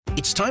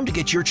It's time to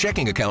get your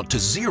checking account to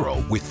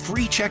zero with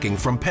free checking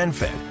from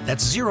PenFed.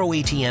 That's zero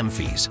ATM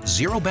fees,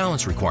 zero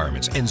balance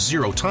requirements, and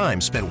zero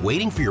time spent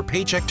waiting for your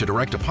paycheck to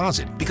direct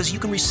deposit because you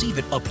can receive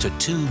it up to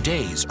 2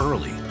 days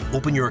early.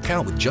 Open your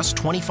account with just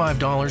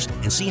 $25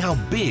 and see how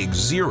big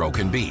zero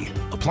can be.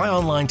 Apply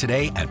online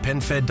today at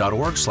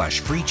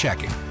PenFed.org/free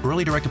checking.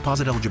 Early direct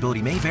deposit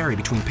eligibility may vary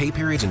between pay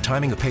periods and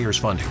timing of payers'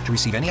 funding. To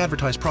receive any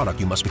advertised product,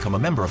 you must become a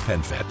member of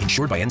PenFed,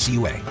 insured by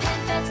NCUA.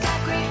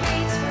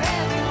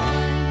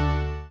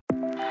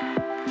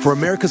 For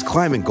America's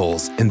climate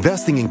goals,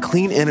 investing in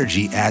clean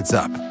energy adds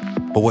up.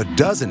 But what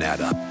doesn't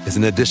add up is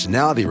an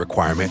additionality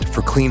requirement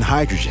for clean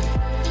hydrogen.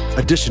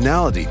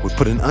 Additionality would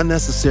put an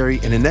unnecessary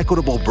and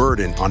inequitable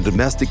burden on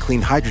domestic clean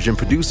hydrogen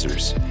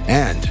producers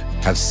and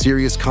have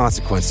serious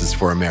consequences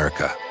for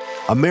America.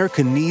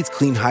 America needs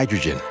clean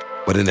hydrogen,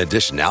 but an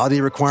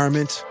additionality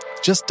requirement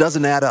just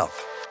doesn't add up.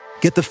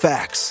 Get the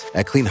facts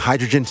at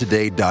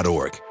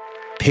cleanhydrogentoday.org.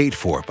 Paid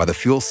for by the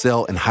Fuel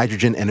Cell and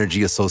Hydrogen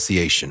Energy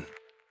Association.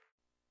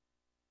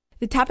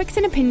 The topics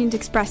and opinions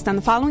expressed on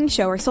the following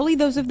show are solely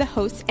those of the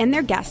hosts and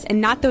their guests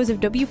and not those of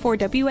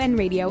W4WN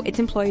Radio, its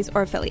employees,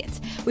 or affiliates.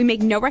 We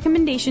make no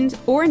recommendations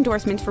or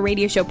endorsements for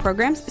radio show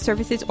programs,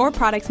 services, or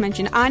products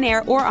mentioned on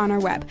air or on our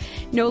web.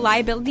 No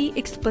liability,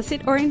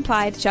 explicit or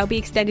implied, shall be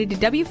extended to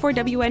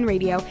W4WN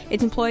Radio,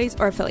 its employees,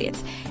 or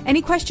affiliates.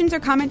 Any questions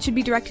or comments should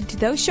be directed to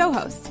those show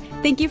hosts.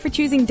 Thank you for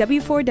choosing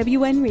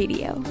W4WN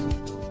Radio.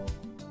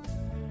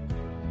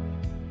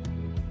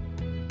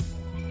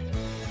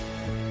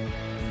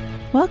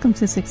 Welcome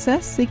to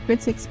Success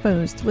Secrets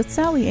Exposed with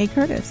Sally A.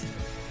 Curtis,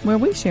 where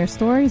we share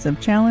stories of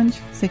challenge,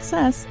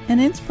 success,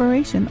 and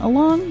inspiration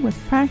along with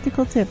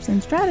practical tips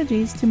and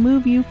strategies to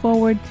move you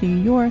forward to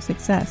your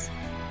success.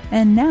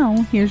 And now,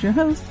 here's your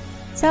host,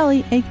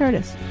 Sally A.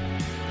 Curtis.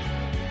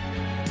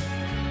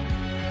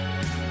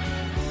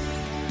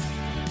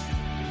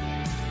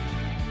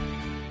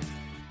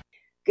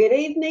 Good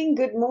evening,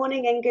 good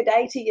morning, and good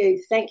day to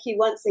you. Thank you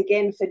once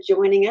again for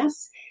joining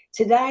us.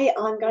 Today,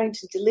 I'm going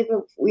to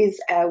deliver with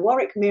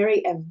Warwick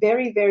Merry a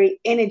very, very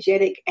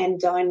energetic and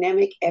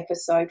dynamic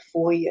episode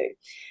for you.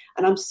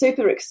 And I'm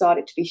super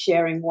excited to be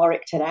sharing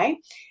Warwick today.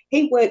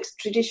 He works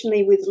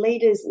traditionally with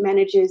leaders,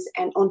 managers,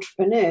 and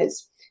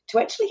entrepreneurs to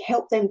actually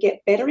help them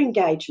get better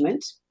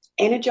engagement,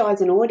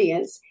 energize an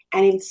audience,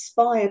 and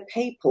inspire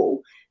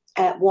people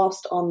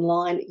whilst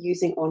online,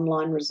 using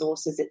online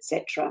resources,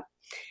 etc.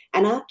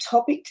 And our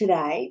topic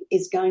today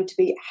is going to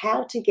be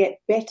how to get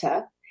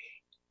better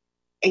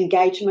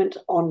engagement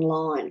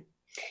online.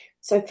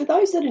 So for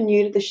those that are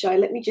new to the show,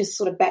 let me just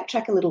sort of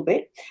backtrack a little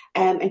bit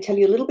and tell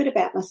you a little bit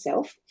about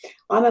myself.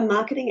 I'm a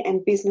marketing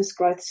and business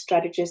growth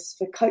strategist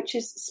for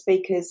coaches,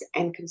 speakers,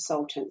 and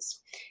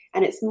consultants.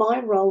 And it's my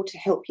role to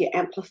help you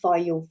amplify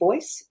your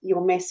voice,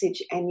 your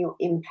message, and your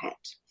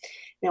impact.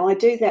 Now, I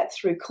do that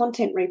through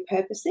content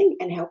repurposing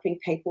and helping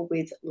people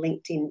with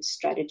LinkedIn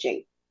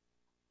strategy.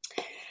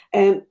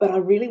 But I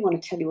really want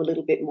to tell you a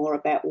little bit more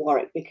about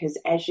Warwick because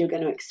as you're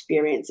going to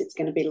experience, it's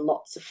going to be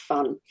lots of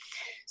fun.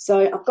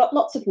 So I've got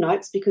lots of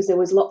notes because there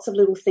was lots of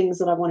little things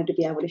that I wanted to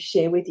be able to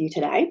share with you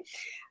today.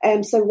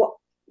 So what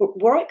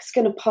Warwick's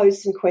going to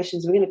pose some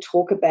questions. We're going to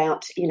talk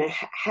about,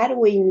 how do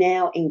we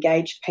now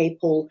engage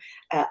people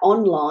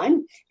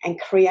online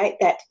and create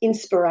that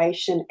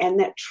inspiration and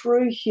that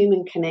true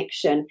human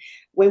connection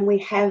when we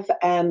have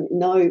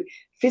no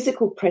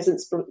physical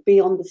presence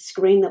beyond the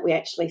screen that we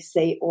actually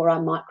see or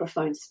our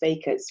microphone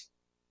speakers.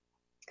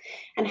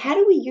 And how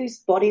do we use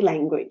body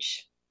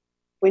language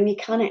when you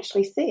can't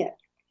actually see it?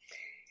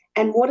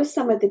 And what are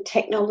some of the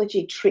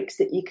technology tricks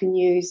that you can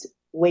use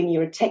when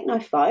you're a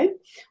technophobe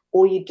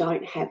or you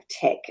don't have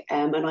tech?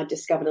 And I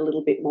discovered a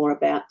little bit more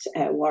about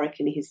Warwick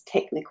and his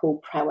technical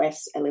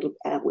prowess,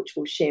 which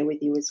we'll share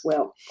with you as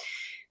well.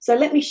 So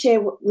let me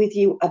share with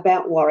you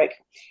about Warwick.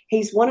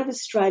 He's one of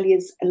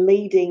Australia's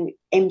leading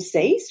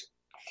MCs.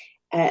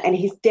 And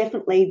he's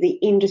definitely the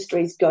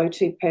industry's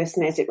go-to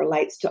person as it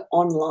relates to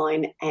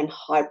online and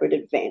hybrid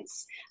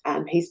events.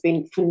 He's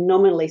been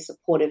phenomenally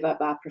supportive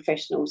of our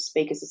Professional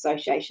Speakers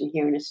Association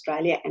here in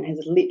Australia and has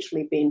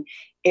literally been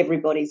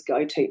everybody's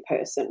go-to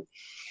person.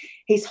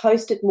 He's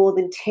hosted more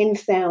than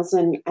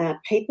 10,000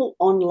 people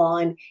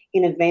online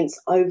in events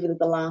over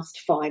the last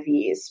 5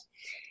 years.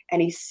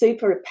 And he's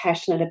super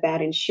passionate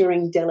about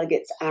ensuring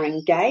delegates are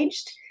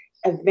engaged,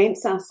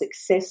 events are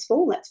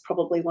successful, that's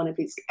probably one of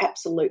his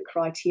absolute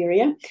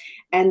criteria,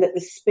 and that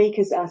the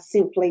speakers are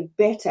simply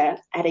better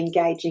at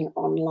engaging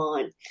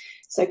online.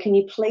 So can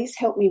you please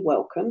help me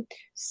welcome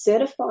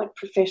certified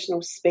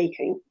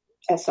speaking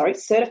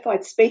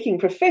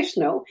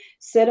professional,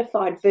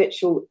 certified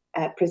virtual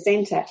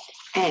presenter,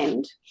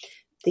 and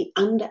the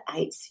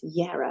under-8s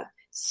Yarra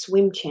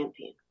swim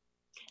champion,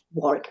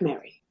 Warwick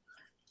Merry.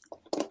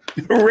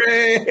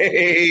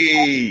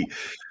 Hooray!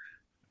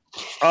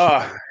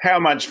 Oh, how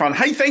much fun.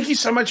 Hey, thank you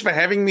so much for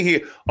having me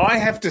here. I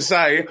have to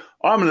say,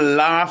 I'm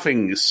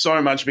laughing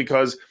so much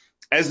because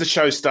as the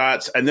show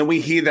starts and then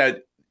we hear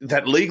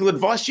that legal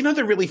advice,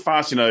 they're really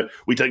fast,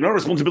 we take no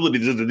responsibility.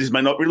 This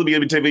may not really be a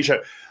TV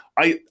show.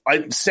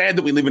 I'm sad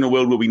that we live in a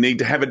world where we need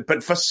to have it,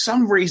 but for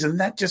some reason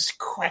that just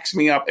cracks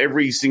me up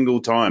every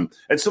single time.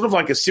 It's sort of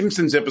like a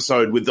Simpsons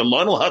episode with the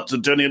Lionel Hutz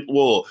attorney at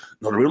law.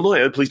 Not a real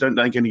lawyer. Please don't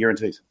make any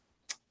guarantees.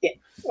 Yeah,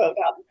 well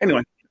done.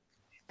 Anyway,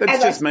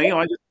 that's just me.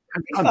 I just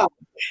have fun.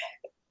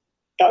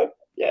 Go.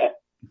 Yeah.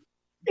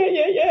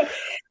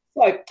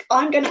 So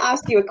I'm going to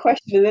ask you a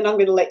question, and then I'm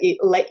going to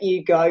let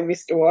you go,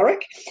 Mr.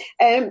 Warwick.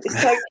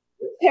 So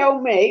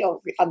tell me,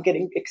 I'm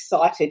getting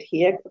excited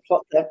here.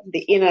 What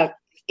the inner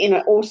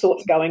all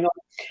sorts going on.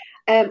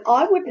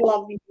 I would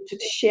love you to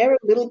share a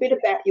little bit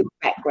about your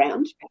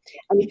background,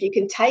 and if you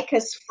can take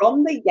us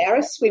from the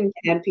Yarra swim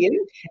champion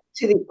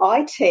to the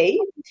IT,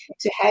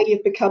 to how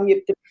you've become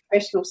the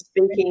professional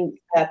speaking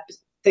that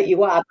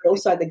you are, but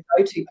also the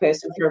go-to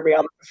person for every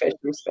other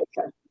professional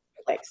speaker.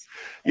 Please.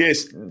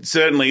 Yes,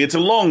 certainly. It's a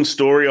long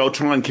story. I'll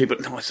try and keep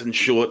it nice and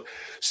short.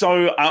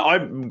 So I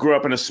grew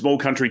up in a small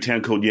country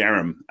town called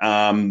Yarram,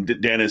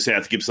 down in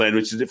South Gippsland,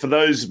 which is, for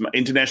those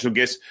international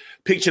guests,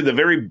 picture the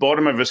very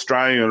bottom of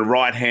Australia on the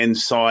right-hand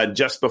side,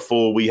 just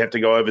before we have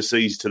to go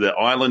overseas to the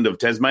island of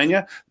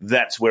Tasmania.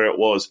 That's where it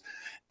was.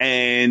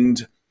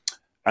 And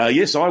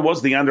yes, I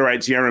was the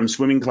under-8s Yarram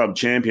Swimming Club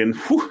champion.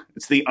 Whew,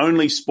 it's the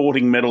only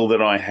sporting medal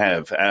that I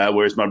have,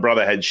 whereas my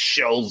brother had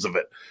shells of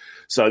it.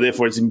 So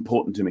therefore, it's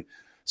important to me.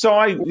 So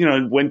I,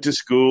 went to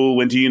school,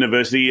 went to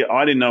university.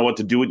 I didn't know what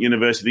to do at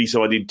university,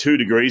 so I did 2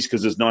 degrees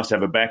because it's nice to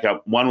have a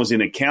backup. One was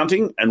in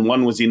accounting and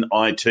one was in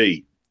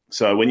IT.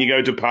 So when you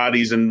go to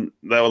parties and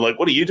they were like,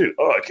 what do you do?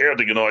 Oh,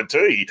 accounting and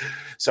IT.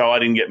 So I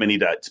didn't get many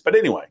dates. But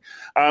anyway,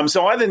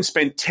 so I then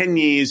spent 10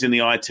 years in the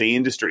IT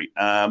industry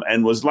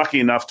and was lucky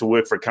enough to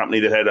work for a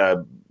company that had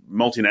a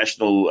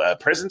multinational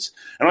presence.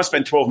 And I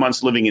spent 12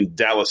 months living in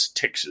Dallas,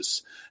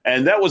 Texas.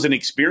 And that was an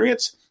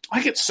experience.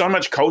 I get so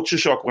much culture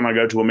shock when I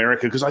go to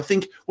America because I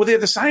think, well, they're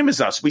the same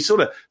as us. We sort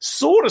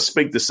of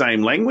speak the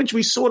same language.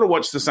 We sort of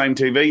watch the same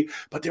TV,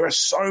 but there are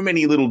so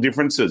many little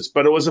differences.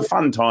 But it was a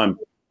fun time.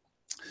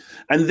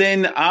 And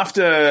then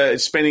after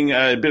spending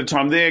a bit of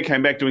time there,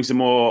 came back doing some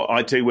more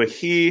IT work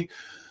here.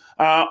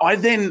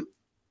 I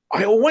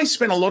always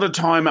spent a lot of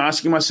time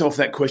asking myself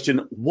that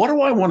question, what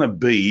do I want to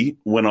be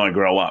when I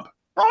grow up?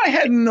 I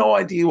had no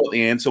idea what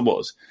the answer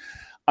was.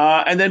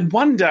 And then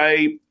one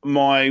day,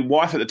 my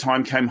wife at the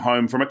time came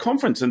home from a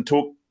conference and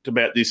talked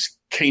about this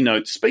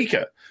keynote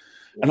speaker.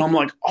 And I'm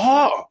like,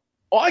 oh,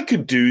 I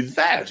could do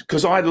that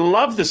because I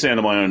love the sound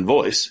of my own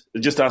voice.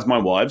 Just ask my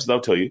wives,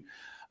 they'll tell you.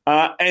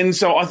 And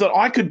so I thought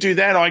I could do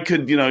that. I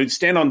could,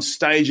 stand on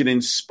stage and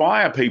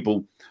inspire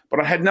people,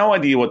 but I had no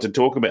idea what to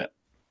talk about.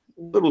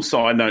 Little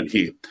side note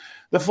here.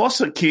 The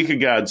philosopher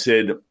Kierkegaard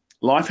said,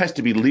 life has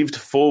to be lived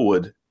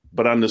forward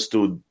but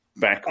understood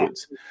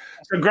backwards.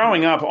 So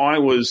growing up, I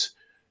was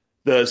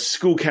the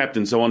school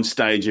captain, so on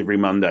stage every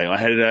Monday. I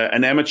had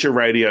an amateur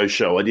radio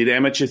show. I did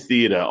amateur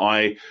theatre.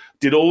 I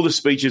did all the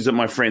speeches at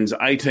my friends'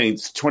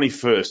 18th,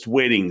 21st,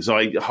 weddings.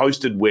 I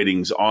hosted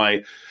weddings.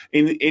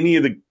 In any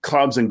of the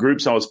clubs and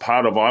groups I was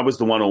part of, I was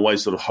the one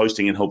always sort of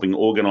hosting and helping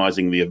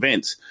organising the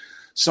events.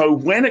 So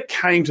when it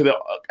came to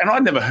and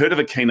I'd never heard of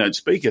a keynote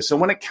speaker, so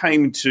when it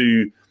came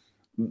to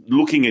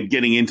looking at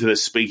getting into the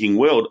speaking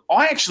world,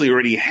 I actually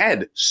already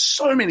had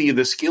so many of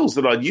the skills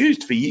that I'd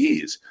used for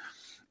years.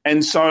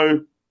 And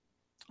so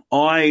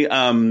I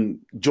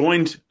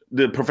joined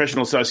the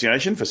Professional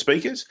Association for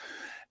Speakers,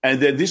 and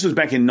this was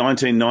back in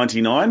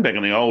 1999, back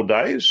in the old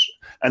days.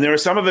 And there are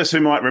some of us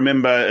who might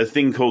remember a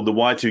thing called the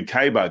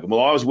Y2K bug.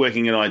 Well, I was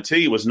working in IT.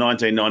 It was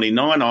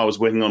 1999. I was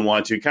working on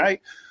Y2K.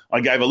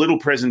 I gave a little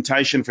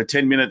presentation for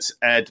 10 minutes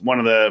at one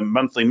of the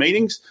monthly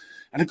meetings,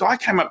 and a guy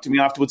came up to me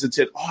afterwards and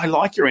said, oh, I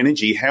like your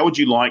energy. How would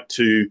you like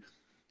to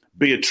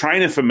be a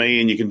trainer for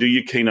me and you can do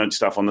your keynote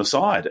stuff on the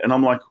side? And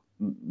I'm like,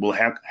 well,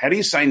 how do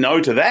you say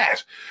no to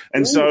that?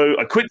 And so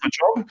I quit my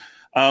job.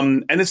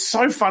 And it's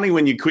so funny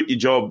when you quit your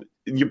job,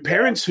 your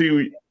parents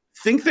who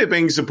think they're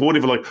being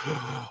supportive are like,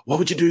 oh, what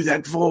would you do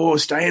that for?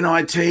 Stay in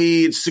IT,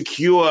 it's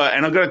secure.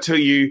 And I've got to tell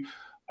you,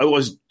 it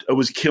was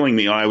killing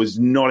me. I was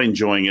not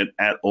enjoying it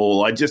at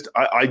all. I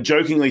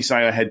jokingly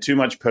say I had too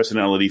much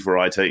personality for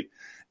IT.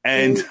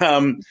 And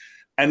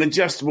it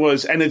just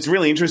was, and it's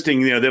really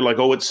interesting, they're like,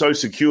 oh, it's so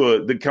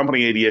secure. The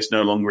company EDS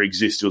no longer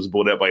exists. It was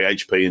bought out by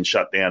HP and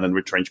shut down and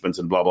retrenchments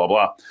and blah, blah,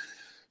 blah.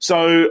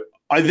 So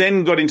I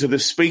then got into the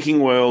speaking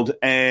world,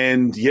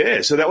 and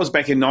so that was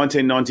back in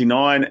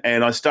 1999,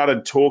 and I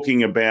started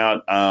talking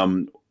about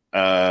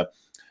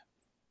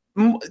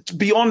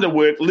beyond the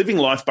work, living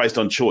life based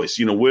on choice,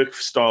 work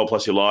style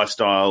plus your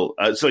lifestyle.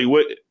 So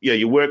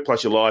your work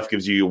plus your life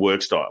gives you your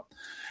work style.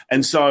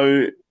 And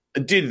so I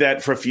did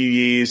that for a few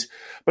years,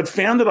 but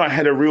found that I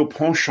had a real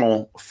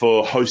penchant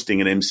for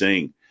hosting and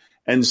emceeing.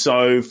 And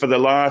so for the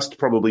last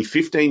probably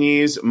 15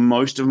 years,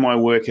 most of my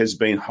work has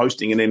been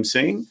hosting and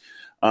emceeing.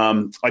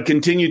 I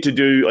continue to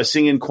do, I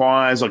sing in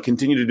choirs, I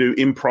continue to do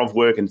improv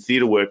work and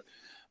theatre work.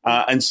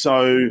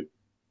 Because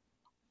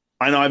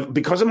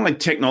of my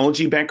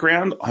technology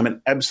background, I'm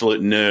an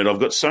absolute nerd. I've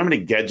got so many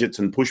gadgets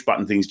and push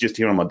button things just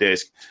here on my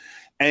desk.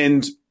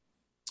 And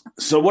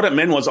So what it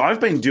meant was I've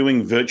been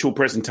doing virtual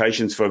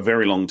presentations for a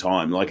very long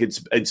time. Like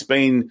it's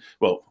been,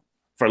 well,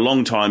 for a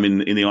long time in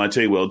the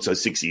IT world, so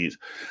 6 years,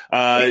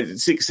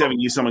 6, 7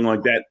 years, something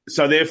like that.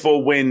 So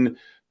therefore, when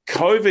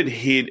COVID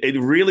hit, it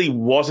really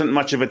wasn't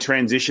much of a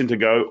transition to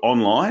go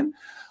online.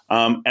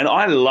 And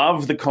I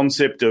love the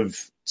concept of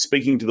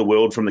speaking to the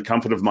world from the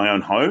comfort of my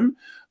own home.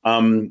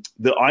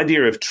 The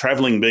idea of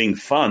traveling being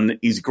fun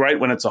is great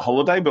when it's a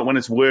holiday, but when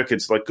it's work,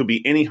 it's like could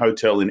be any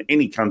hotel in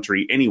any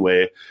country,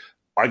 anywhere.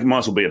 I might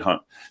as well be at home.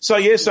 So,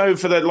 yeah, so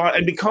for that,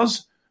 and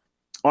because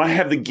I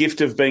have the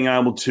gift of being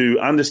able to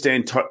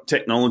understand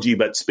technology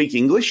but speak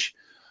English,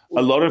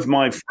 a lot of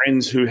my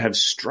friends who have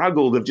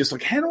struggled have just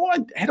like, how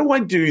do I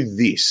do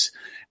this?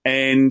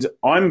 And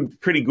I'm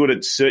pretty good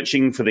at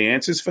searching for the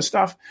answers for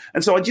stuff.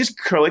 And so I just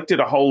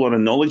collected a whole lot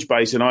of knowledge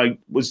base, and I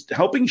was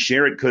helping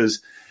share it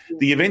because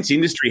the events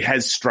industry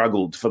has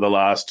struggled for the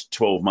last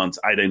 12 months,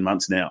 18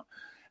 months now.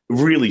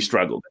 Really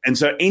struggled. And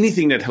so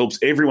anything that helps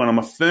everyone, I'm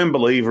a firm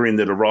believer in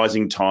that a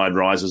rising tide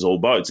rises all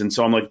boats. And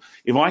so I'm like,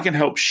 if I can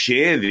help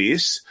share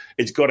this,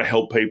 it's got to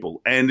help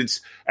people. And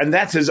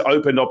that has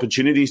opened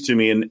opportunities to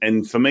me.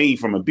 And for me,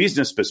 from a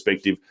business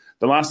perspective,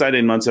 the last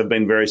 18 months have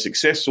been very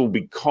successful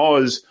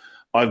because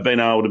I've been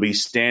able to be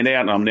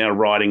standout, and I'm now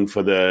writing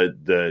for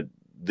the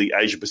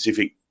Asia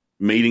Pacific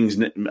Meetings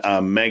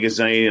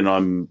magazine, and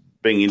I'm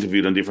being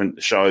interviewed on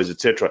different shows,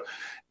 etc.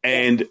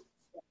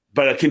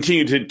 But I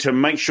continue to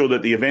make sure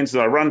that the events that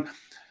I run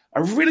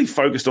are really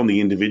focused on the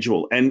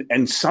individual.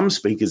 And some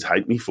speakers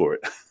hate me for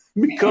it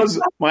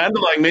because my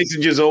underlying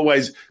message is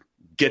always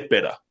get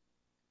better.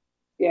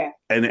 Yeah.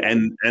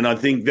 And I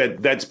think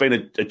that's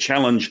been a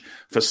challenge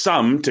for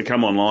some to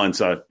come online.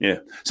 So, yeah.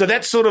 So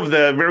that's sort of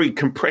the very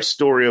compressed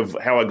story of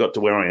how I got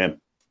to where I am.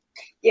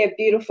 Yeah,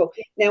 beautiful.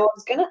 Now, I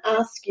was going to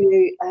ask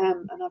you,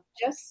 and I've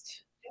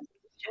just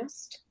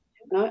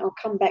no, I'll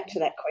come back to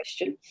that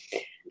question.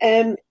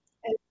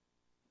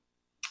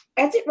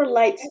 As it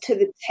relates to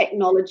the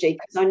technology,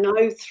 because I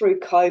know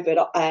through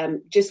COVID,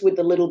 just with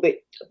the little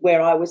bit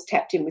where I was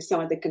tapped in with some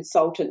of the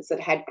consultants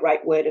that had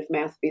great word of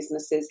mouth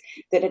businesses,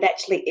 that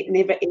it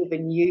never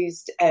even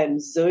used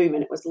Zoom,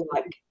 and it was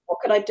like, what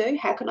could I do?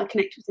 How can I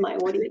connect with my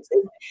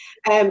audiences?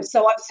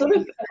 So I've sort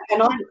of,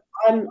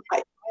 and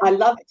I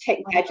love tech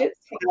gadgets.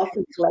 I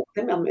often collect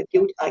them.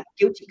 I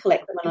guilty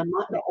collect them, and I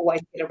might not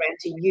always get around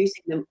to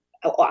using them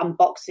or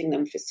unboxing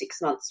them for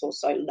 6 months or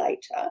so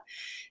later.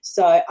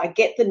 So I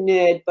get the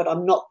nerd, but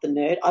I'm not the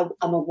nerd. I'm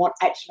a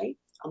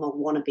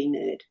wannabe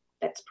nerd.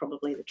 That's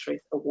probably the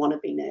truth, a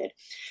wannabe nerd.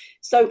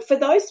 So for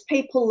those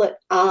people that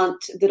are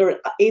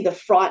either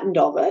frightened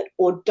of it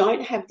or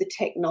don't have the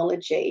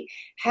technology,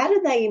 how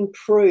do they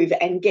improve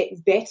and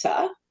get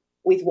better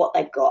with what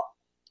they've got?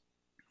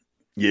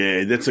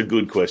 Yeah, that's a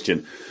good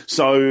question.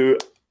 So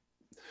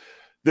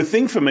the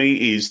thing for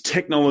me is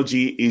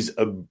technology is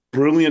a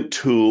brilliant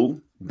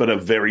tool, but a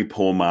very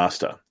poor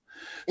master.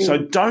 So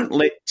don't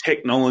let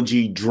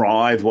technology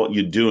drive what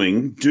you're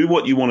doing. Do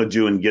what you want to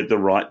do and get the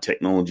right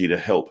technology to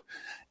help.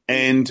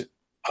 And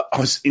I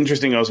was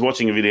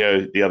watching a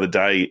video the other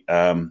day.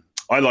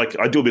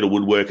 I do a bit of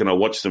woodwork and I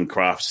watch some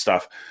craft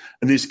stuff.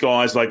 And this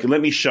guy's like,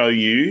 let me show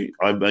you.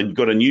 I've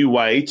got a new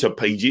way to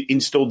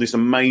install this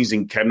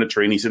amazing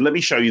cabinetry. And he said, let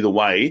me show you the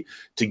way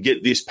to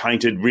get this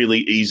painted really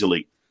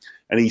easily.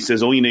 And he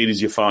says, all you need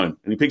is your phone.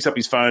 And he picks up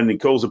his phone and he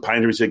calls a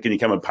painter and said, can you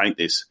come and paint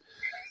this?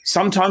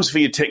 Sometimes for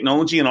your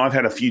technology, and I've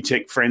had a few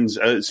tech friends,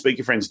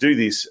 speaker friends do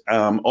this,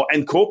 and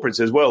corporates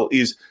as well,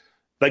 is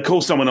they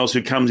call someone else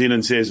who comes in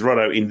and says,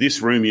 Rotto, in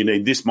this room you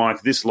need this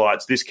mic, this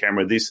lights, this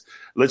camera, this,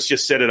 let's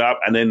just set it up,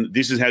 and then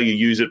this is how you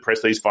use it,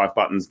 press these 5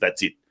 buttons,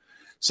 that's it.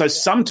 So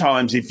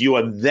sometimes if you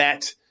are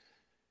that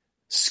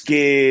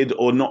scared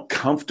or not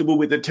comfortable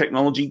with the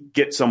technology,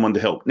 get someone to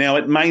help. Now,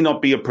 it may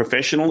not be a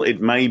professional. It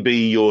may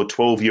be your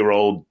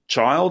 12-year-old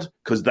child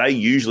because they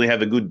usually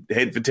have a good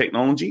head for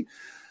technology.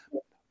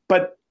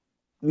 But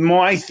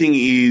my thing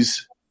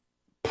is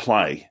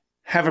play,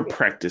 have a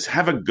practice,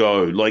 have a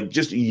go, like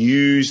just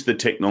use the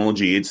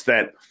technology. It's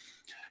that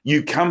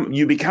you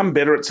become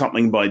better at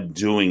something by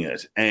doing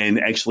it and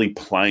actually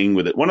playing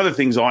with it. One of the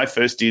things I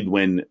first did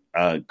when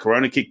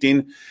Corona kicked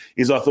in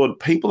is I thought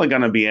people are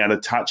going to be out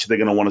of touch. They're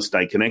going to want to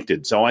stay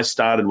connected. So I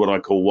started what I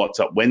call What's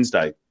Up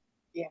Wednesday.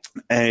 Yeah.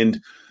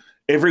 And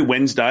every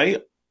Wednesday,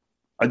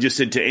 I just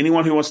said to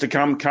anyone who wants to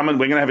come and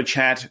we're going to have a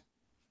chat.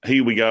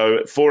 Here we go,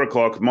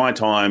 4:00, my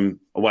time,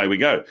 away we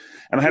go.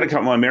 And I had a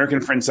couple of my American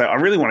friends say, I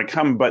really want to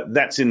come, but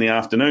that's in the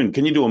afternoon.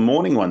 Can you do a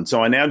morning one?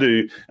 So I now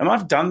do, and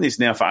I've done this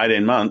now for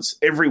 18 months.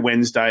 Every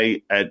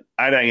Wednesday at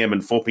 8 a.m.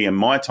 and 4 p.m.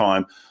 my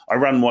time, I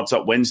run What's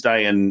Up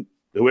Wednesday, and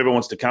whoever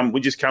wants to come, we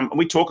just come and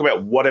we talk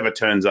about whatever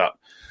turns up.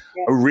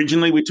 Yeah.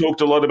 Originally, we talked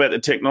a lot about the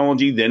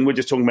technology. Then we're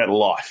just talking about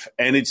life.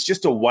 And it's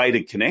just a way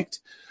to connect.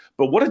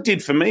 But what it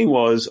did for me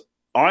was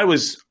I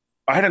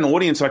had an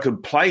audience I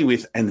could play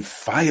with and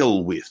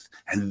fail with.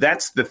 And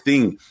that's the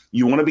thing.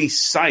 You want to be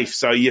safe,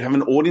 so you have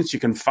an audience you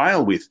can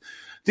fail with.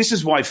 this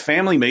is why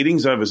family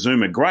meetings over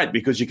Zoom are great,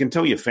 because you can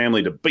tell your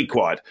family to be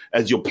quiet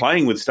as you're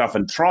playing with stuff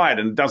and try it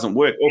and it doesn't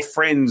work, or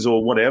friends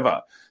or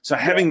whatever. So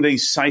having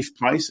these safe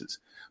places.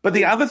 But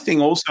the other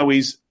thing also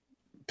is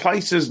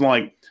places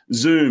like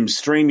Zoom,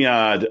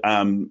 StreamYard,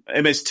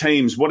 MS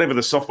Teams, whatever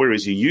the software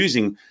is you're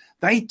using,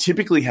 they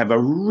typically have a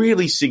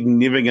really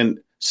significant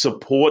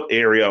support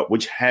area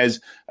which has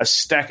a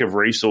stack of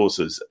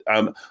resources.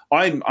 I'm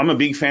a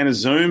big fan of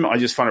Zoom. I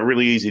just find it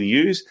really easy to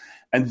use.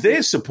 And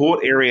their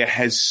support area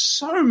has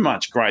so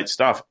much great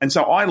stuff. And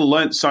so I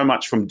learned so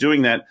much from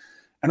doing that.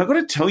 And I've got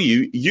to tell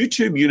you,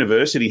 YouTube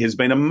University has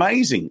been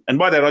amazing. And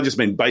by that, I just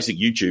mean basic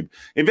YouTube.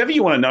 If ever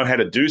you want to know how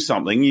to do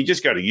something, you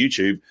just go to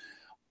YouTube.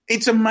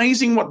 It's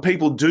amazing what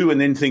people do and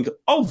then think,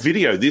 I'll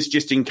video this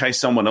just in case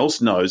someone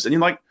else knows. And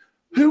you're like,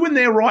 who in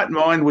their right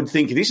mind would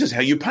think this is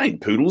how you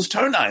paint poodles'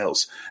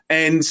 toenails?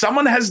 And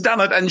someone has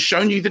done it and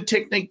shown you the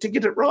technique to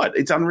get it right.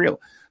 It's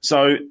unreal.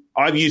 So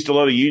I've used a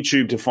lot of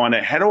YouTube to find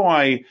out, how do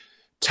I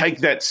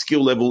take that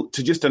skill level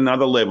to just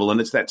another level? And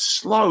it's that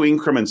slow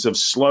increments of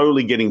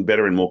slowly getting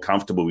better and more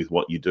comfortable with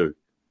what you do.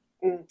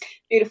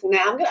 Beautiful.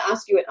 Now I'm going to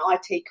ask you an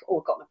IT. Oh,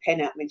 I've got my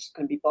pen out. I'm just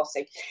going to be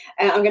bossy.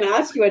 I'm going to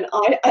ask you an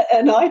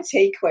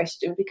IT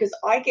question, because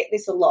I get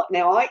this a lot.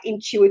 Now I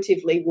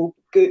intuitively will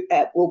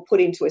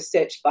put into a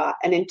search bar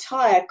an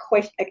entire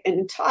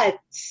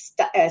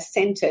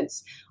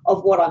sentence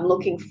of what I'm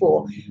looking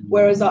for.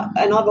 Whereas I've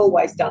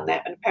always done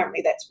that, and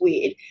apparently that's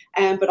weird.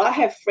 But I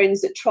have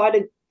friends that try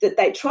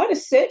to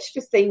search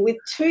for things with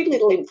too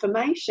little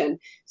information.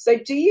 So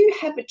do you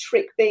have a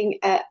trick, being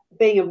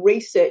a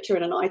researcher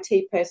and an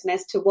IT person,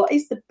 as to what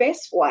is the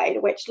best way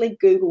to actually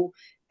Google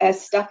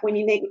stuff when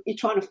you're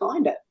trying to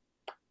find it?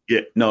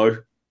 Yeah, no,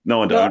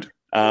 I don't.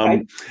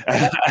 Okay.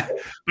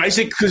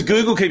 Basically, because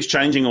Google keeps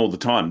changing all the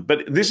time.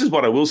 But this is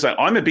what I will say.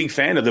 I'm a big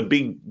fan of the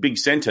big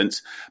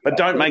sentence, but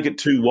don't make it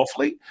too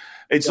waffly.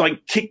 It's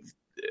like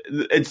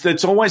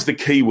it's always the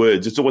key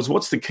words. It's always,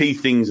 what's the key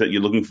things that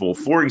you're looking for?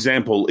 For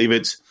example, if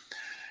it's,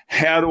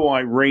 how do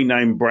I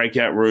rename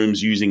breakout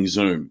rooms using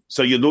Zoom?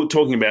 So you're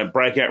talking about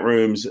breakout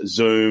rooms,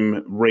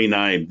 Zoom,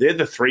 rename. They're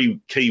the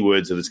three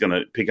keywords that it's going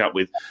to pick up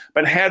with.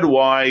 But how do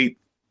I,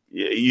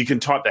 you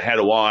can type the how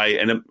do I,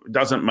 and it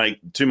doesn't make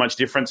too much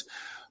difference.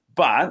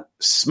 But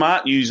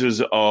smart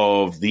users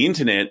of the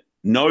internet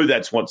know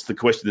that's what's the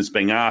question that's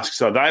being asked.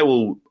 So they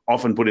will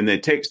often put in their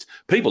text.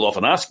 People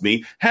often ask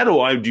me, how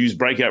do I use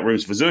breakout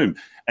rooms for Zoom?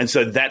 And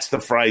so that's the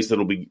phrase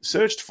that'll be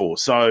searched for.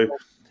 So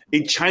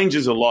it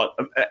changes a lot.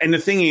 And the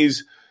thing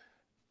is,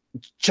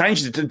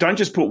 change it. Don't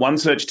just put one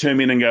search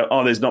term in and go,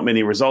 oh, there's not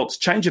many results.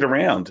 Change it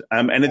around.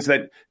 And it's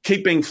that,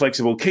 keep being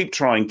flexible, keep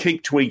trying,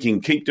 keep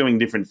tweaking, keep doing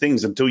different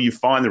things until you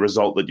find the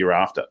result that you're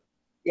after.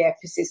 Yeah,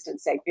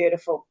 persistency.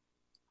 Beautiful.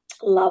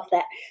 Love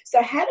that.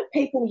 So how do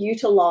people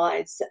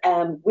utilize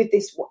with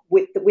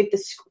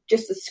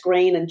just the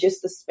screen and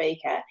just the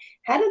speaker?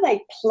 How do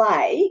they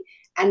play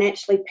and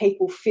actually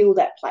people feel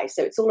that play?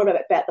 So it's all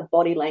about the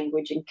body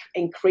language and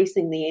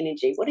increasing the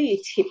energy. What are your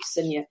tips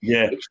and your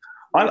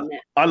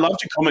I love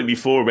to comment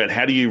before about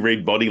how do you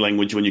read body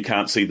language when you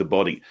can't see the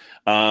body.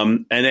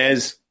 And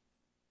as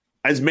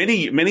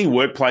many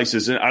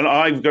workplaces, and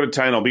I've got to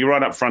tell you, I'll be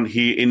right up front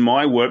here, in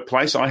my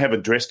workplace, I have a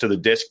dress to the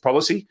desk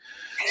policy.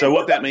 So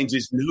what that means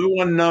is no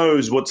one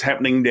knows what's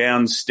happening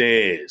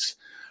downstairs,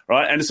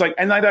 right? And it's like,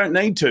 and they don't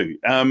need to.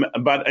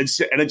 But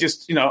it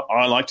just,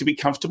 I like to be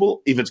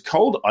comfortable. If it's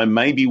cold, I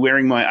may be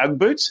wearing my Ugg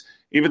boots.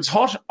 If it's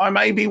hot, I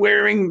may be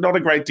wearing not a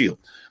great deal.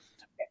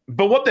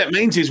 But what that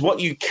means is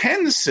what you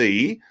can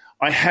see,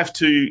 I have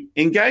to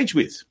engage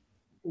with.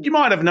 You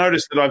might have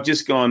noticed that I've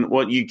just gone,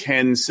 what you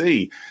can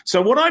see.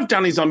 So what I've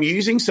done is I'm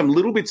using some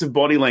little bits of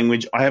body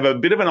language. I have a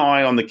bit of an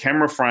eye on the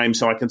camera frame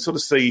so I can sort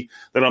of see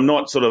that I'm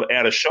not sort of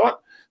out of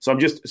shot.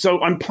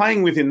 So I'm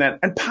playing within that.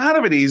 And part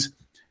of it is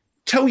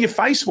tell your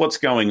face what's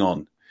going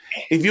on.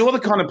 If you're the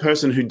kind of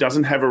person who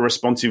doesn't have a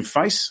responsive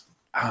face,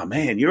 oh,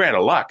 man, you're out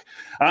of luck.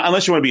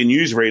 Unless you want to be a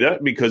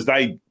newsreader, because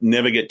they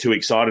never get too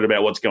excited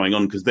about what's going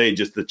on because they're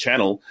just the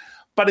channel.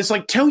 But it's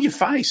like, tell your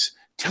face,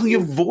 tell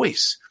your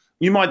voice.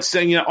 You might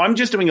say, I'm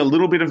just doing a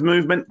little bit of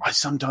movement. I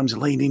sometimes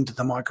lean into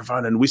the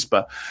microphone and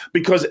whisper,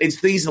 because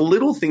it's these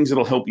little things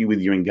that'll help you with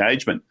your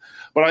engagement.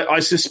 But I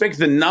suspect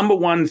the number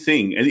one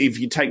thing, and if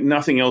you take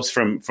nothing else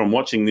from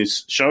watching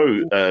this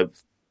show,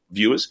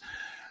 viewers,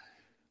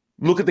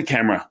 look at the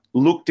camera.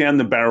 Look down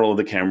the barrel of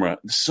the camera.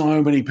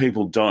 So many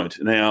people don't.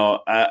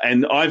 Now,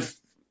 and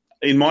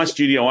in my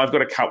studio, I've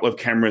got a couple of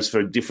cameras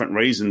for different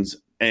reasons.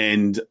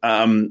 And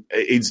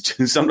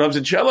it's sometimes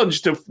a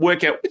challenge to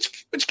work out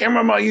which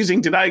camera am I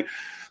using today.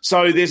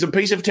 So there's a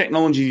piece of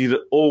technology that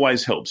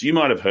always helps. You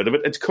might have heard of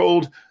it. It's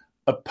called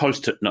a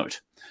Post-it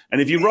note. And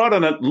if you write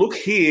on it, look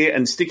here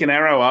and stick an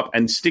arrow up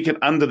and stick it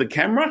under the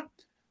camera,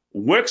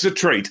 works a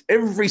treat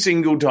every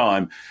single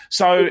time.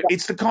 So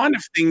it's the kind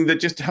of thing that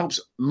just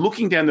helps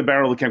looking down the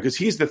barrel of the camera. Because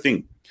here's the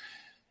thing.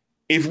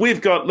 If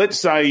we've got, let's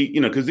say,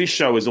 because this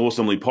show is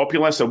awesomely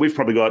popular, so we've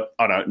probably got,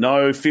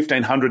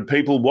 1,500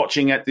 people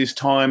watching at this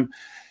time.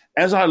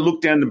 As I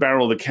look down the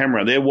barrel of the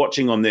camera, they're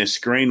watching on their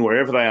screen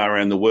wherever they are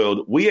around the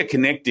world. We are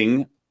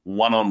connecting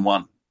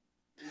one-on-one.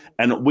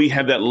 And we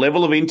have that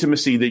level of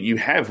intimacy that you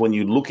have when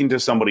you look into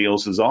somebody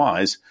else's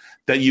eyes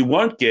that you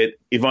won't get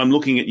if I'm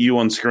looking at you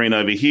on screen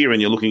over here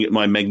and you're looking at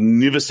my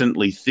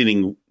magnificently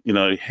thinning,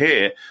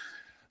 hair.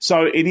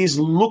 So it is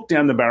look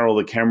down the barrel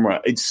of the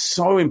camera. It's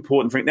so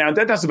important for it. Now,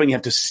 that doesn't mean you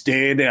have to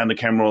stare down the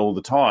camera all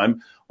the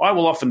time. I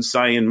will often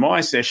say in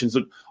my sessions,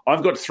 look,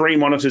 I've got 3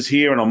 monitors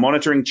here and I'm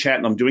monitoring chat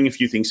and I'm doing a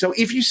few things. So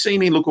if you see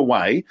me look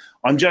away,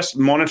 I'm just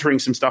monitoring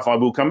some stuff. I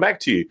will come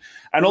back to you.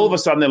 And all of a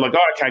sudden they're like,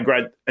 oh, okay,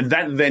 great. And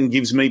that then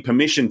gives me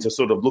permission to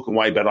sort of look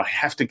away, but I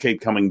have to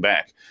keep coming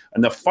back.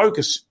 And the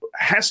focus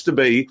has to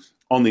be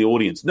on the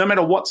audience. No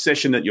matter what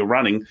session that you're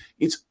running,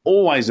 it's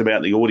always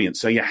about the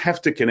audience. So you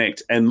have to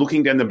connect, and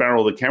looking down the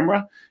barrel of the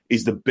camera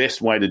is the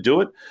best way to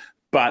do it.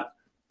 But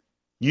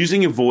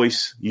using your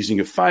voice, using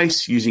your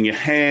face, using your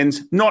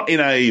hands, not in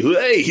a,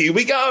 hey, here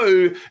we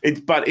go,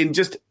 but in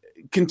just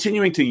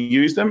continuing to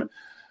use them,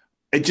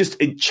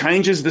 it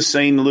changes the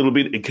scene a little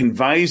bit. It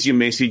conveys your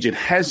message. It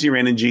has your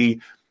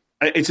energy.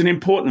 It's an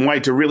important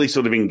way to really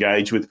sort of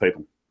engage with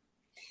people.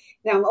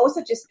 Now, I've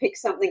also just picked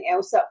something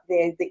else up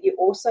there that you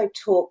also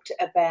talked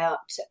about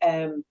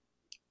letting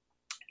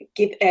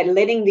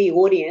the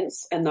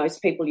audience and those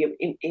people you're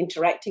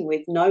interacting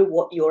with know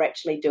what you're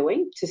actually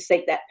doing, to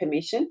seek that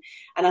permission.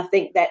 And I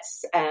think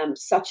that's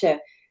such a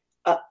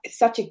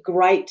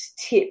great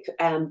tip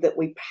that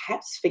we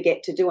perhaps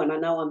forget to do. And I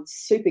know I'm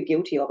super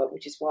guilty of it,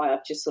 which is why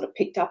I've just sort of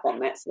picked up on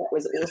that. So that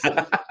was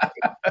awesome.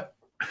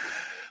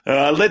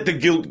 Let the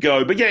guilt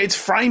go. But, yeah, it's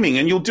framing,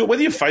 and you'll do it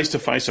whether you're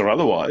face-to-face or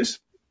otherwise.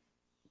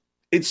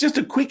 It's just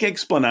a quick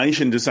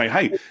explanation to say,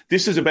 hey,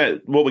 this is about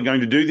what we're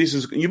going to do.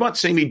 You might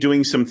see me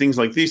doing some things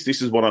like this.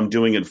 This is what I'm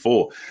doing it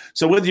for.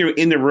 So whether you're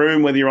in the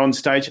room, whether you're on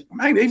stage,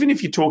 mate, even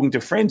if you're talking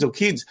to friends or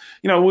kids,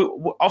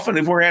 often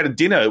if we're out at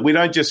dinner, we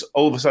don't just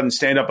all of a sudden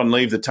stand up and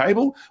leave the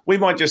table. We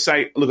might just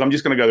say, look, I'm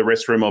just going to go to the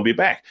restroom. I'll be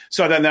back.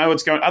 So I don't know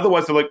what's going on.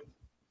 Otherwise, they're like,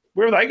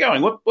 where are they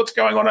going? What's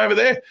going on over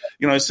there?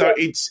 So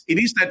it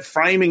is that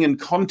framing and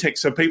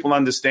context so people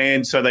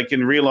understand, so they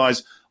can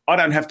realize I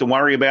don't have to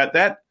worry about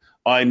that.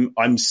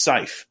 I'm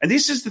safe. And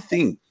this is the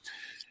thing.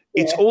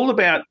 It's all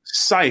about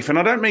safe. And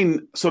I don't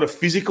mean sort of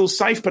physical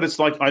safe, but it's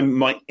like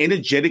I'm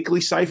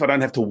energetically safe. I don't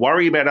have to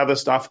worry about other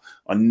stuff.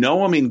 I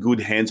know I'm in good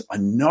hands. I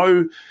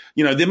know,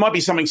 there might be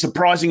something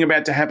surprising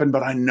about to happen,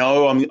 but I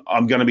know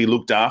I'm going to be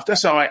looked after.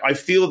 So I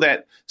feel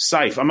that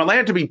safe. I'm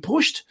allowed to be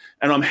pushed,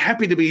 and I'm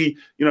happy to be,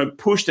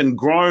 pushed and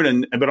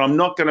grown, but I'm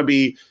not going to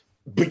be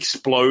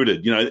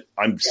exploded.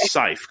 I'm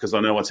safe because I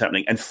know what's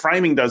happening. And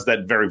framing does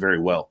that very, very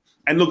well.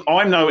 And look,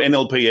 I'm no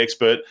NLP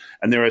expert,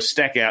 and there are a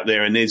stack out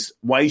there, and there's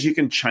ways you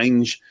can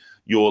change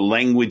your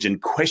language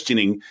and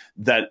questioning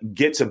that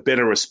gets a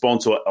better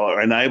response or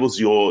enables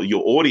your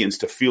audience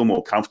to feel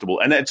more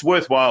comfortable. And it's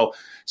worthwhile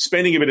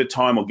spending a bit of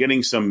time or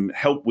getting some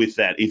help with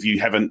that if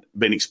you haven't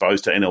been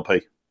exposed to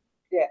NLP.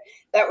 Yeah,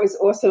 that was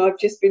awesome. I've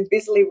just been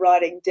busily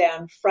writing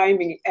down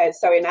framing.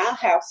 So in our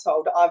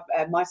household,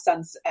 my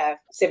son's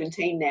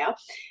 17 now,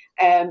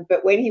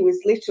 but when he was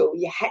little,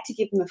 you had to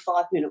give him a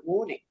 5-minute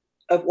warning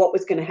of what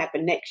was going to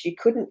happen next. You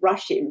couldn't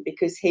rush him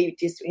because he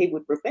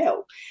would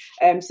rebel.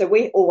 So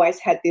we always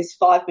had this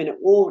 5-minute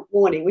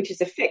warning, which is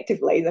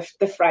effectively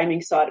the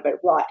framing side of it.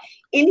 Right,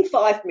 in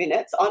 5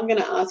 minutes, I'm going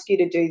to ask you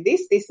to do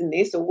this, this, and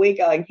this, or we're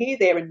going here,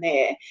 there, and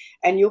there,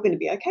 and you're going to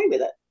be okay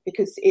with it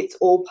because it's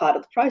all part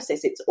of the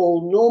process. It's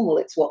all normal.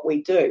 It's what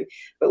we do.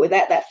 But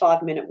without that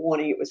 5-minute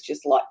warning, it was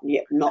just like,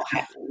 not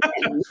happening.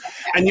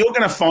 And you're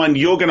going to find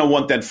you're going to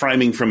want that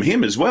framing from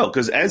him as well,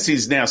 because as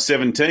he's now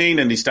 17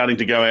 and he's starting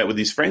to go out with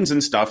his friends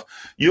and stuff,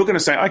 you're going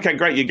to say, okay,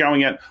 great, you're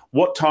going out.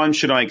 What time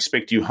should I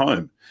expect you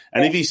home?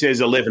 And if he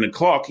says 11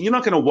 o'clock, you're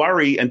not going to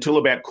worry until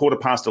about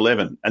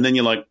 11:15. And then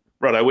you're like,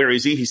 righto, where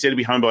is he? He said to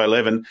be home by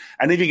 11.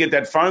 And if you get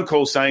that phone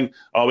call saying,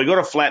 oh, we got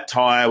a flat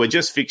tire, we're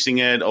just fixing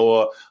it,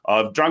 or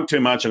I've drunk too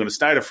much, I'm going to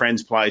stay at a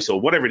friend's place, or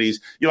whatever it is,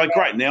 you're like,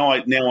 great, now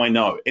I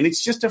know. And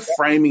it's just a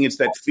framing. It's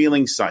that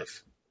feeling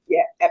safe.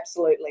 Yeah,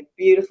 absolutely.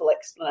 Beautiful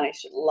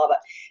explanation. Love it.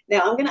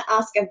 Now, I'm going to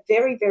ask a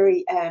very,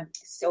 very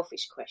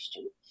selfish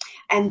question.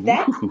 And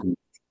that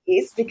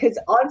is because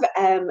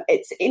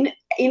it's in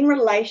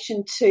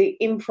relation to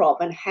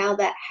improv and how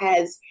that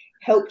has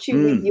helped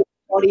you with your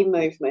body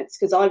movements,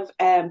 because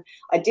I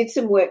did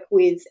some work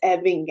with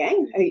Ving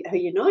Gang, who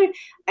you know,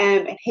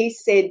 and he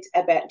said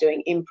about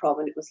doing improv,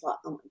 and it was like,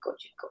 oh my God,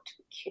 you've got to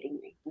be kidding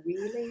me,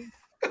 really?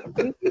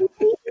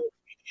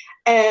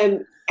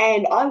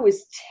 And I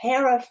was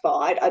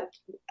terrified.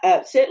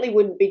 I certainly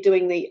wouldn't be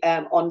doing the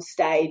on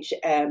stage,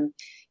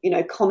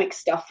 comic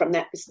stuff from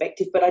that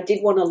perspective, but I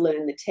did want to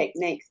learn the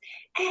techniques.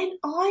 And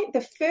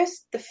the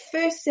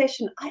first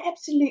session, I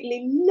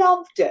absolutely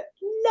loved it.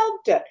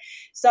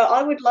 So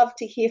I would love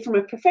to hear from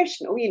a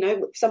professional,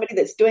 somebody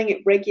that's doing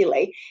it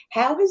regularly.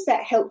 How has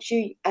that helped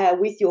you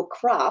with your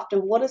craft,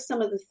 and what are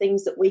some of the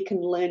things that we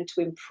can learn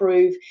to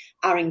improve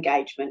our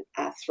engagement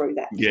through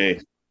that? Yeah.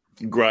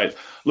 Great.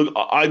 Look,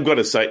 I've got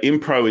to say,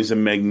 improv is a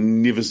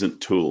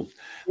magnificent tool.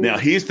 Now,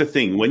 here's the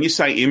thing. When you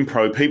say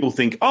improv, people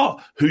think, oh,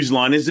 whose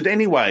line is it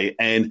anyway?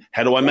 And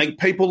how do I make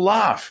people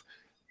laugh?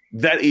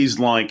 That is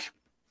like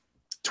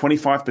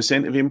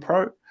 25% of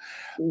impro.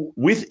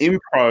 With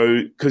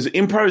impro, because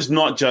impro is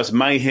not just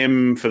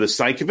mayhem for the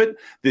sake of it,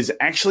 there's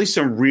actually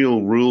some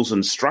real rules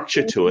and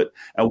structure to it.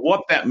 And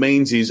what that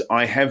means is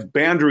I have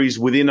boundaries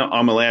within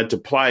I'm allowed to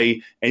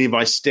play, and if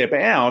I step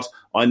out,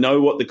 I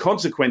know what the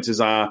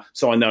consequences are,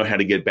 so I know how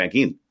to get back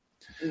in.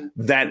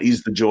 That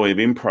is the joy of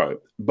impro.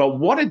 But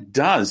what it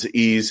does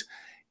is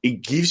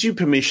it gives you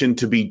permission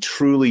to be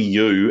truly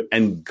you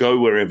and go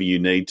wherever you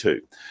need to.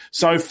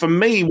 So for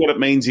me, what it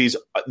means is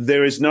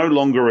there is no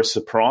longer a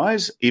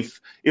surprise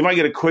if I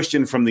get a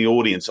question from the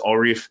audience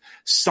or if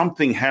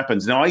something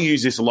happens. Now, I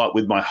use this a lot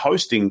with my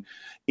hosting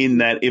in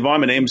that if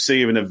I'm an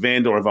MC of an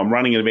event or if I'm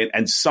running an event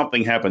and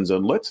something happens,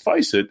 and let's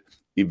face it,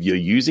 if you're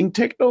using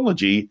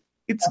technology,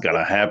 it's going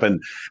to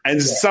happen.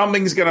 And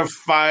something's going to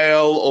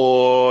fail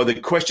or the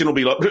question will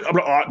be like...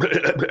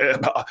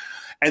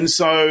 And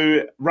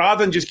so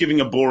rather than just giving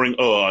a boring,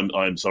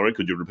 I'm sorry,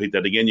 could you repeat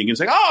that again? You can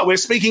say, we're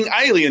speaking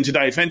alien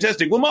today.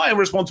 Fantastic. Well, my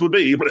response would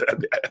be,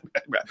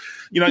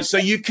 so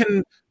you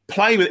can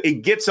play with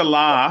it, gets a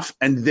laugh,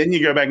 and then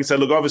you go back and say,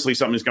 look, obviously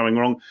something's going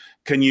wrong.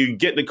 Can you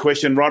get the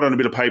question, write on a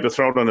bit of paper,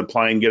 throw it on a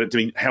plane, get it to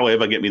me,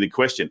 however, get me the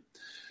question.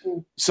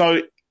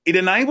 So it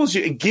enables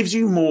you, it gives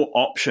you more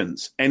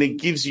options, and it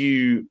gives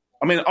you,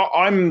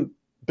 I'm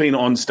been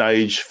on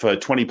stage for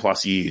 20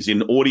 plus years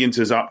in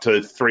audiences up to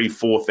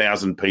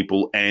 3,000-4,000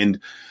 people. And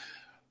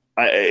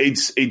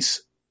it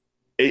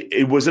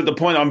was at the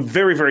point I'm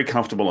very, very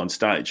comfortable on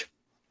stage.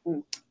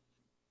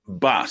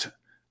 But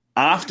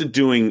after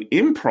doing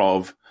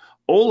improv,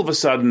 all of a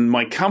sudden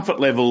my comfort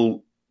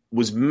level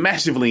was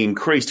massively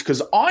increased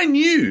because I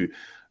knew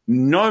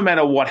no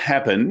matter what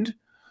happened,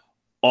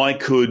 I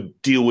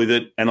could deal with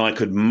it and I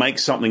could make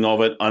something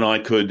of it, and I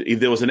could, if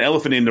there was an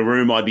elephant in the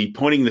room, I'd be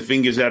pointing the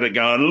fingers at it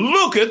going,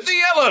 look at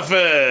the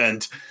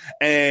elephant,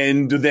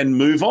 and then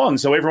move on.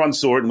 So everyone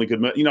saw it and we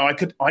could,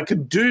 I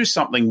could do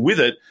something with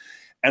it,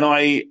 and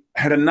I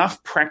had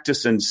enough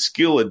practice and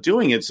skill at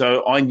doing it.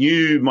 So I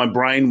knew my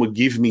brain would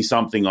give me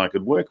something I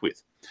could work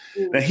with.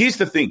 Now, here's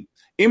the thing.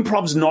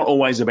 Improv's not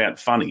always about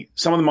funny.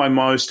 Some of my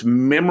most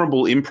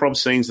memorable improv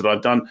scenes that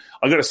I've done,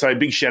 I got to say,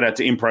 big shout out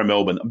to Impro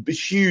Melbourne. I'm a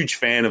huge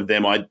fan of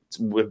them. I've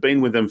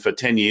been with them for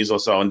 10 years or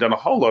so and done a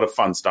whole lot of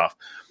fun stuff.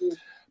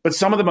 But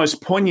some of the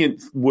most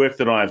poignant work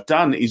that I've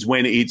done is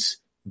when it's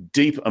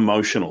deep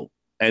emotional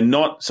and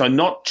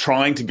not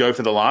trying to go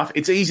for the laugh.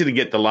 It's easy to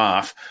get the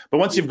laugh, but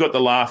once you've got the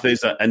laugh,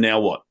 there's and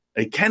now what?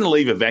 It can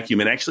leave a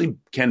vacuum. It actually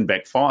can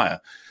backfire.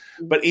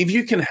 But if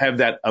you can have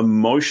that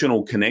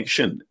emotional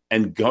connection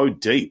and go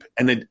deep,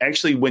 and it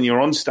actually, when you're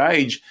on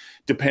stage,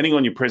 depending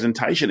on your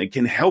presentation, it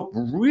can help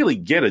really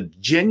get a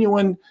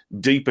genuine,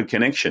 deeper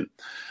connection.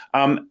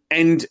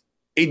 And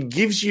it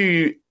gives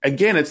you,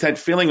 again, it's that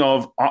feeling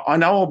of, I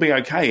know I'll be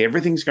okay.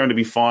 Everything's going to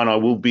be fine. I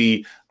will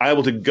be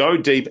able to go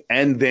deep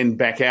and then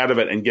back out of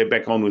it and get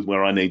back on with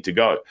where I need to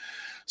go.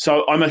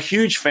 So I'm a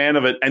huge fan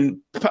of it, and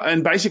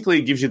basically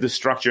it gives you the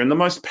structure. And the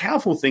most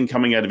powerful thing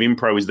coming out of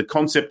impro is the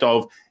concept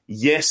of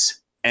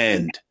yes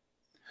and.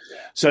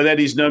 So that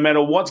is, no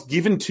matter what's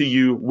given to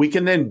you, we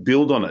can then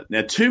build on it.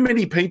 Now, too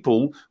many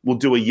people will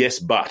do a yes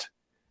but.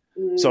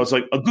 So it's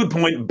like a good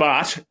point,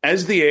 but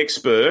as the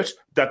expert,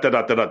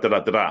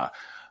 da-da-da-da-da-da-da-da.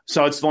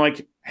 So it's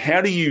like,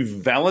 how do you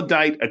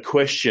validate a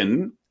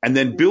question and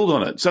then build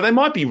on it? So they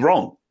might be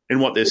wrong in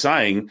what they're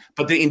saying,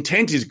 but the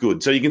intent is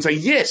good. So you can say,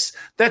 yes,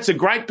 that's a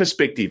great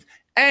perspective.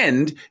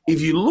 And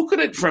if you look at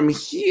it from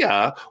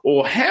here,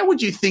 or how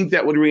would you think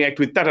that would react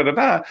with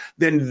da-da-da-da,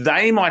 then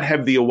they might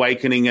have the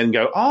awakening and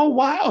go, oh,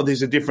 wow,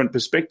 there's a different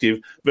perspective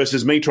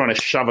versus me trying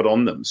to shove it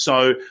on them.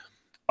 So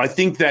I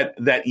think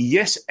that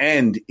yes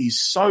and is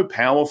so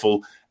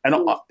powerful. And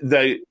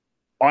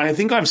I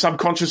think I've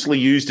subconsciously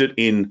used it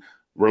in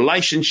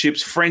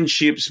relationships,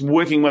 friendships,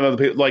 working with other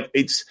people. Like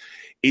it's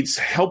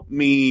helped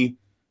me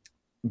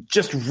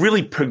just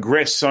really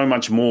progress so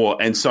much more.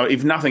 And so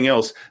if nothing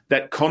else,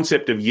 that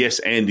concept of yes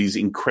and is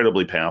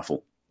incredibly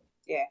powerful.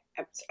 Yeah,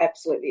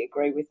 absolutely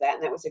agree with that.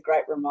 And that was a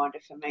great reminder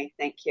for me.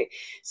 Thank you.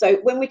 So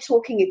when we're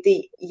talking at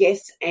the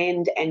yes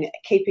and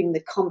keeping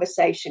the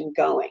conversation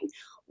going,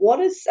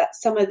 what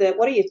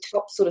are your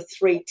top sort of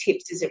 3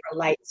 tips as it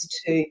relates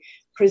to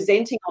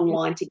presenting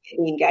online to get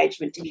the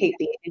engagement, to keep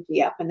the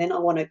energy up? And then I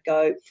want to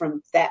go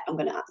from that, I'm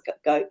going to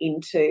go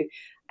into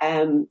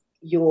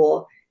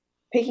your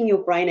picking your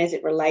brain as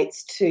it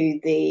relates to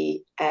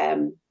the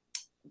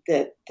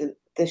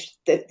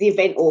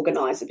event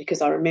organizer,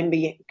 because I remember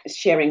you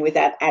sharing with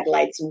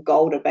Adelaide some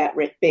gold about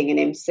being an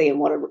MC and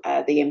what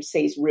the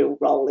MC's real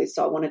role is.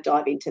 So I want to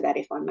dive into that,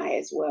 if I may,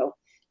 as well.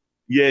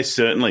 Yes,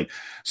 certainly.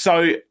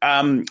 So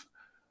one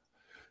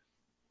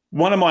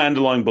of my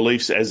underlying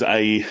beliefs as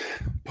a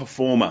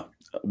performer,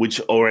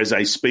 or as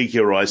a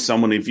speaker, or as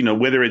someone, if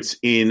whether it's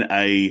in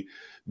a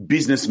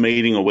business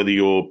meeting or whether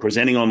you're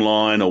presenting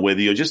online or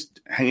whether you're just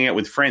hanging out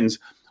with friends,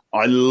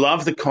 I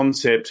love the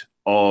concept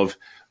of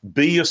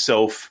be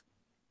yourself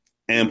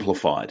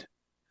amplified.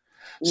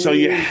 So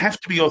you have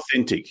to be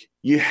authentic.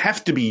 You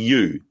have to be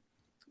you,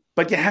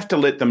 but you have to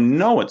let them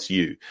know it's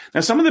you.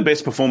 Now, some of the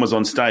best performers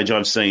on stage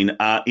I've seen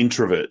are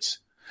introverts.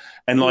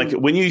 And like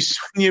when you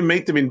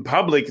meet them in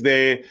public,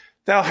 they'll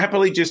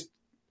happily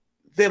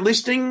they're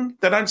listening.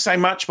 They don't say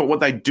much, but what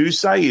they do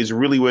say is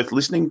really worth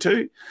listening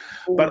to.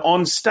 But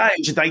on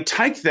stage, they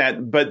take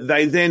that, but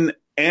they then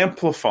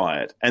amplify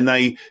it and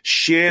they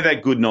share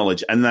that good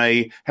knowledge and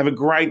they have a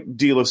great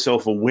deal of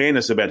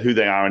self-awareness about who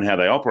they are and how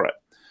they operate.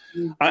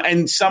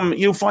 And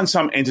you'll find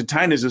some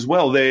entertainers as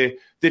well. They're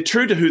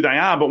true to who they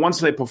are, but once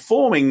they're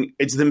performing,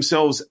 it's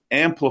themselves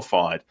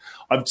amplified.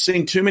 I've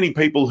seen too many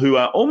people who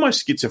are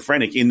almost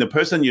schizophrenic in the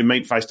person you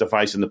meet face to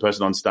face and the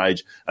person on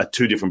stage are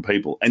two different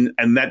people, and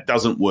that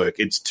doesn't work.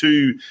 It's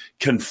too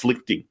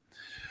conflicting.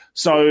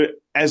 So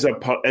as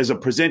a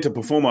presenter,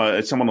 performer,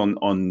 as someone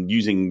on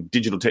using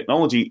digital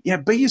technology,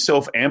 be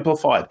yourself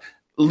amplified.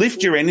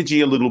 Lift your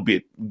energy a little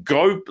bit.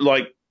 Go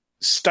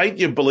state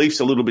your beliefs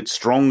a little bit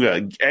stronger.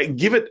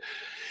 Give it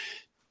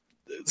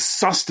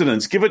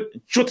sustenance. Give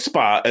it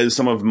chutzpah, as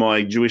some of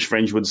my Jewish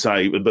friends would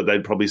say, but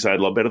they'd probably say it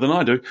a lot better than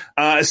I do.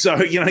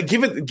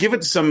 Give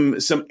it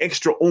some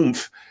extra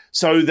oomph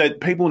so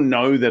that people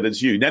know that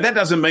it's you. Now, that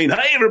doesn't mean,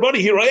 hey,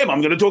 everybody, here I am.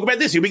 I'm going to talk about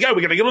this. Here we go.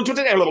 We're going to get on to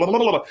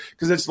it.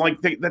 Because it's like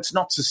that's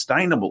not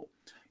sustainable.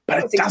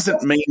 But it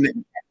doesn't mean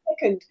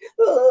that.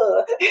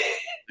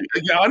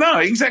 I know,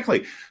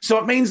 exactly. So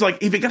it means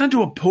if you're going to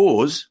do a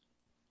pause,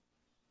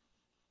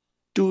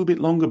 do a bit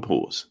longer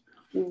pause.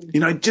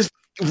 Just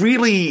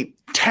really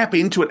tap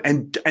into it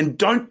and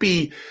don't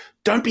be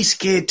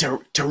scared to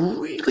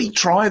really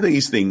try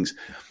these things.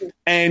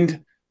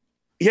 And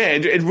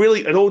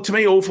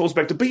it all falls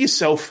back to be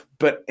yourself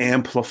but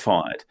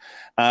amplified,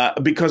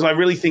 because I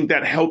really think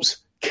that helps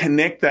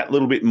connect that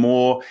little bit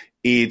more.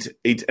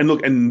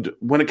 And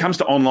when it comes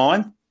to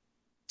online,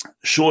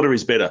 shorter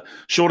is better.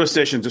 Shorter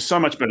sessions are so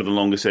much better than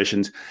longer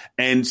sessions,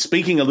 and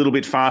speaking a little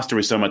bit faster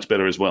is so much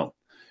better as well.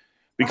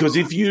 Because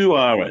if you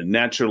are a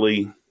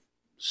naturally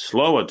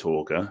slower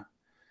talker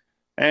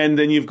and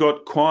then you've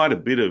got quite a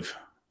bit of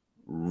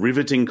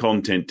riveting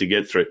content to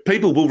get through,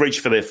 people will reach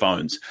for their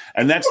phones.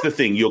 And that's the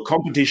thing. Your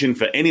competition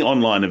for any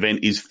online event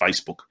is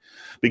Facebook,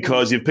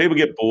 because if people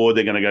get bored,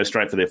 they're going to go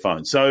straight for their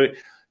phone. So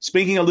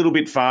speaking a little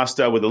bit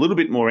faster with a little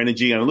bit more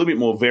energy and a little bit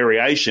more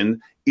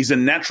variation is a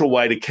natural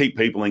way to keep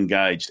people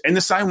engaged. And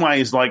the same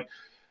way is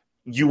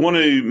you want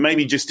to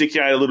maybe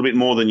gesticulate a little bit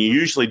more than you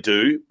usually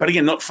do, but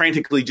again, not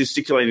frantically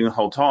gesticulating the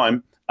whole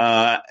time.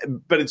 But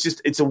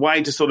it's a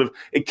way to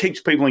it keeps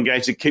people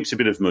engaged. It keeps a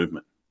bit of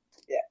movement.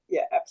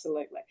 Yeah,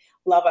 absolutely.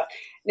 Love it.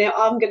 Now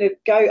I'm going to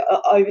go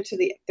over to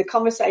the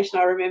conversation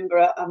I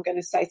remember, I'm going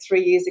to say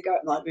 3 years ago,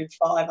 it might have been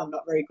 5, I'm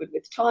not very good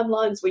with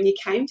timelines, when you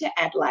came to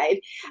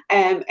Adelaide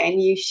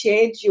and you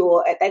shared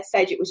at that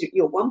stage it was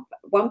your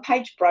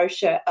one-page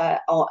brochure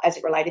as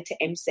it related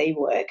to MC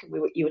work.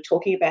 You were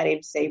talking about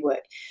MC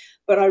work.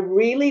 But I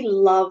really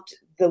loved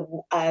the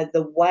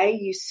way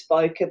you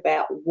spoke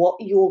about what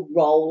your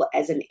role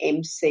as an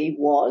MC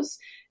was.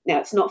 Now,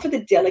 it's not for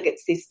the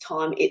delegates this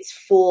time. It's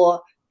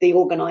for the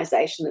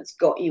organisation that's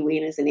got you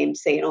in as an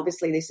MC. And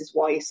obviously this is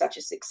why you're such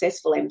a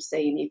successful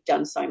MC and you've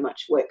done so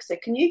much work. So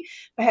can you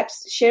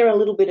perhaps share a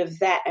little bit of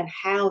that and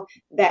how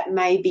that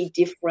may be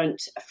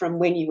different from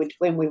when we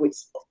were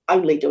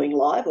only doing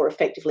live or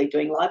effectively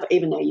doing live,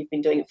 even though you've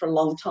been doing it for a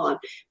long time,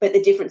 but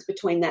the difference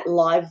between that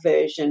live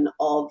version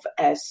of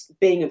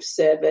being of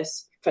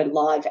service for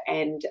live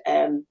and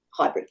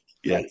hybrid,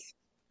 please?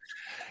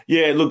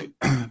 Yeah, look,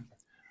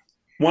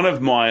 one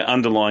of my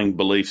underlying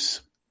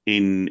beliefs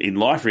in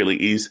life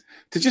really is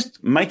to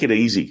just make it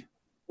easy.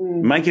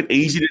 Make it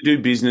easy to do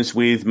business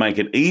with, make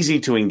it easy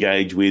to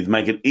engage with,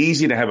 make it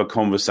easy to have a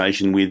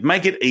conversation with,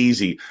 make it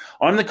easy.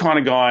 I'm the kind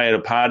of guy at a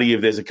party,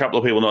 if there's a couple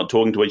of people not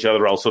talking to each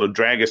other, I'll sort of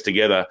drag us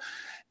together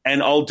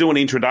and I'll do an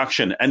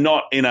introduction, and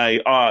not in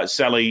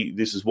Sally,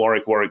 this is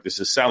Warwick, this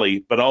is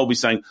Sally, but I'll be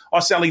saying,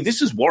 Sally,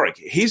 this is Warwick.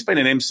 He's been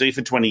an MC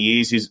for 20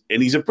 years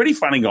and he's a pretty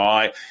funny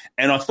guy,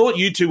 and I thought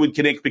you two would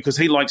connect because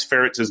he likes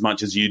ferrets as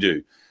much as you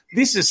do.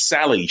 This is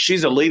Sally.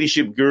 She's a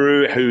leadership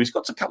guru who's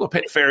got a couple of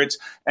pet ferrets,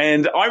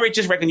 and I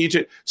just reckon you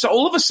two. So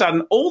all of a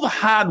sudden, all the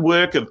hard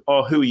work of,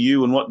 who are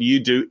you and what do you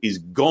do is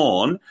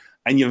gone,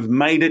 and you've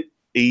made it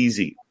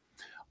easy.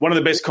 One of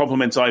the best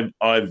compliments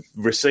I've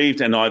received,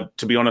 and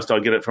to be honest, I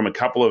get it from a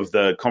couple of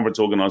the conference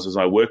organisers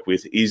I work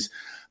with, is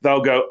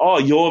they'll go,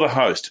 you're the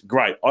host.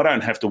 Great. I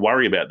don't have to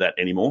worry about that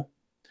anymore.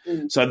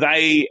 So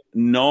they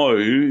know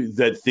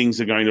that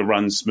things are going to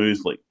run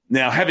smoothly.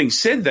 Now, having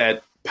said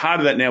that,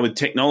 part of that now with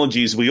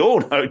technology is we all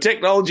know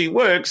technology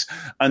works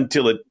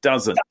until it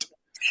doesn't.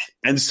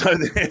 And so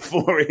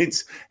therefore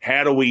it's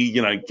how do we,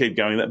 keep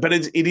going that. But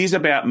it is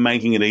about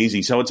making it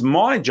easy. So it's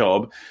my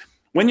job.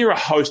 When you're a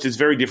host, it's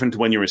very different to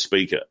when you're a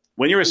speaker.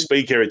 When you're a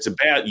speaker, it's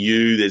about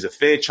you. There's a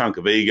fair chunk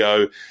of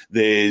ego.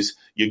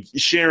 You're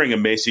sharing a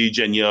message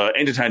and you're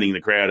entertaining the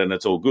crowd, and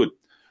it's all good.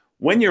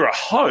 When you're a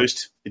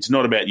host, it's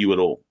not about you at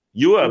all.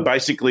 You are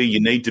basically,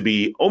 you need to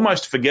be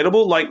almost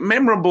forgettable, like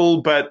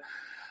memorable, but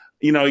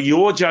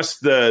you're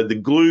just the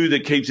glue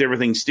that keeps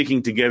everything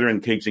sticking together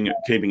and keeping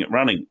it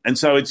running. And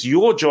so it's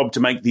your job to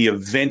make the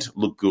event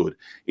look good.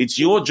 It's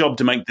your job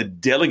to make the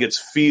delegates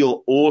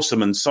feel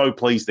awesome and so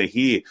pleased they're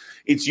here.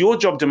 It's your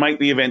job to make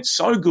the event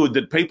so good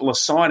that people are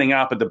signing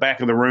up at the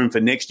back of the room for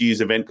next year's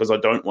event because I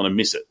don't want to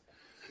miss it.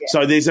 Yeah.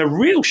 So there's a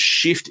real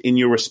shift in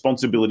your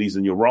responsibilities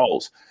and your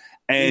roles.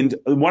 And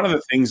one of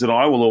the things that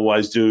I will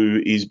always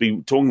do is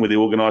be talking with the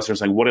organizer and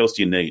saying, what else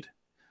do you need?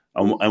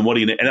 And what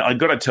do you need? And I've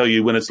got to tell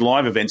you, when it's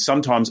live events,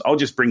 sometimes I'll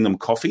just bring them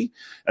coffee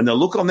and they'll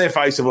look on their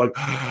face of like,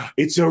 oh,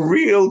 it's a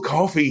real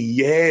coffee,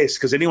 yes,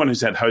 because anyone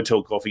who's had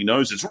hotel coffee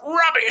knows it's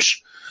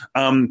rubbish.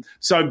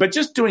 But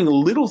just doing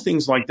little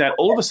things like that,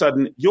 all of a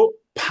sudden you're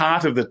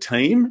part of the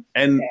team.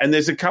 And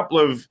there's a couple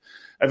of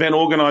event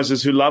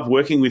organisers who love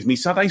working with me,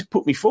 so they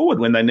put me forward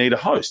when they need a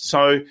host.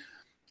 So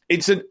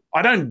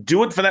I don't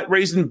do it for that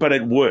reason, but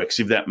it works,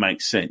 if that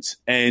makes sense.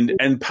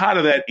 And part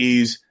of that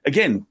is,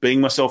 again, being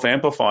myself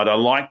amplified. I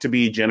like to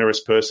be a generous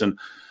person.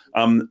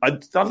 I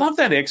love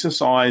that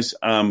exercise.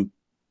 I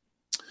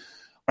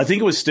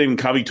think it was Stephen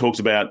Covey talks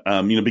about,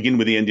 begin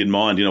with the end in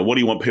mind. What do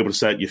you want people to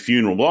say at your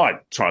funeral? Well, I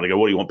try to go,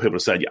 what do you want people to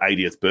say at your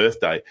 80th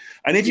birthday?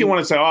 And if you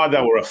want to say,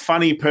 they were a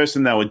funny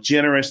person, they were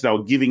generous, they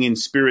were giving in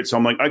spirit. So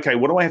I'm like, okay,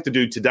 what do I have to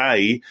do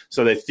today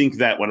so they think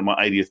that when my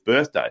 80th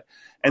birthday?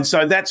 And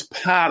so that's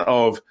part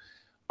of,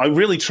 I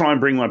really try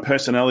and bring my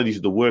personality to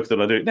the work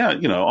that I do. Now,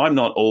 I'm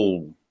not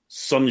all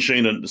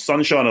sunshine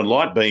and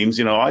light beams.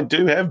 I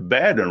do have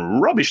bad and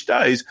rubbish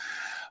days,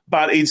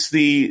 but it's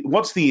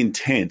what's the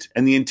intent?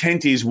 And the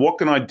intent is, what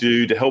can I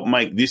do to help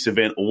make this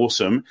event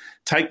awesome,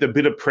 take the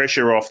bit of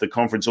pressure off the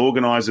conference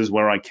organisers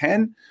where I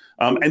can.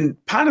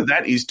 And part of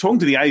that is talking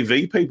to the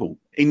AV people.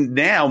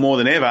 Now more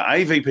than ever,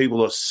 AV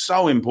people are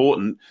so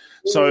important.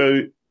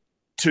 So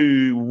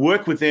to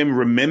work with them,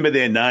 remember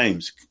their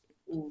names.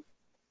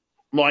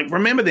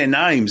 Remember their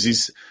names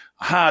is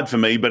hard for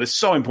me, but it's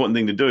so important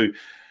thing to do.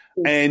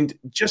 And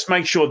just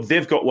make sure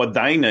they've got what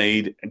they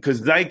need,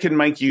 because they can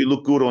make you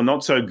look good or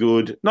not so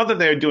good. Not that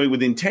they're doing it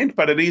with intent,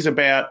 but it is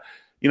about,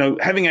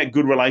 having a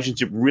good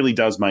relationship really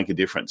does make a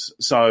difference.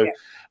 So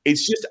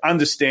it's just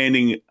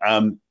understanding,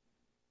 again,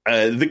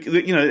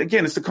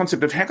 it's the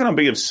concept of how can I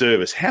be of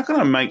service? How can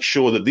I make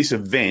sure that this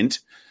event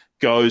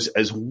goes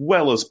as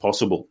well as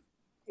possible?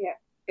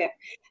 Yeah,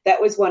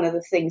 that was one of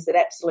the things that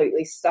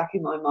absolutely stuck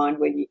in my mind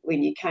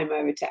when you came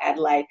over to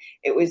Adelaide.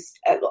 It was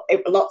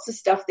lots of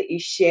stuff that you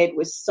shared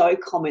was so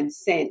common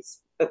sense,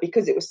 but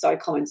because it was so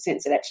common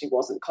sense, it actually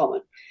wasn't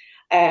common.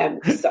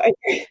 I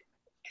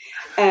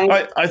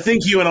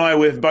think you and I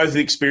were both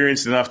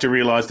experienced enough to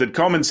realise that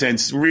common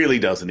sense really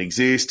doesn't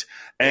exist,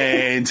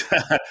 and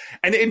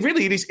and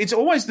it's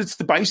always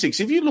the basics.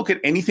 If you look at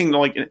anything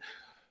like,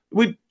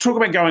 we talk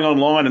about going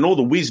online and all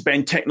the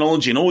whiz-bang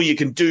technology and all you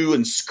can do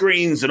and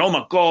screens and, oh,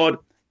 my God,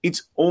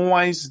 it's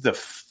always the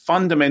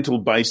fundamental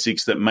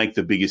basics that make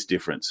the biggest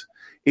difference.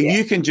 If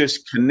you can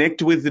just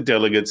connect with the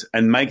delegates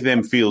and make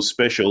them feel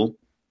special,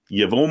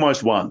 you've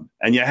almost won,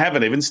 and you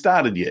haven't even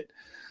started yet.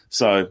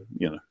 So,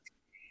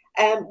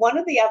 One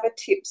of the other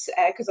tips,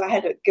 because I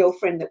had a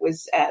girlfriend that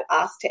was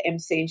asked to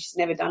MC and she's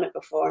never done it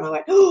before, and I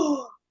went,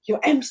 oh,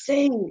 you're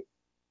MCing.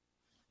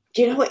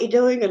 Do you know what you're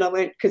doing? And I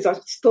went, because I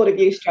thought of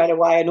you straight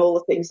away and all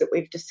the things that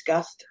we've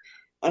discussed.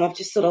 And I've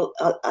just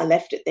I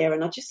left it there,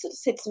 and I just sort of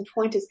said some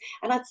pointers.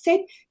 And I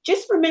said,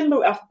 just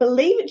remember, I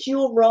believe it's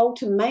your role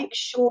to make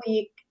sure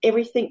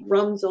everything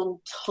runs on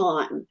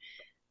time.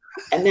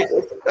 And that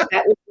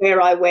was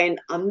where I went,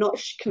 I'm not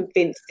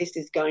convinced this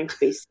is going to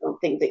be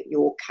something that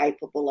you're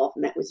capable of.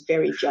 And that was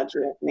very judgy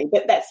of me.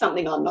 But that's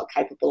something I'm not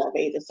capable of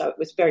either. So it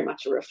was very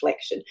much a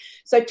reflection.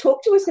 So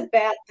talk to us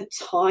about the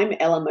time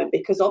element,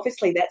 because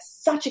obviously that's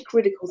such a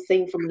critical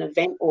thing from an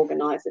event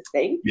organizer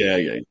thing. Yeah.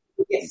 You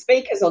get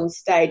speakers on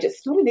stage.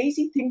 It's not an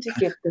easy thing to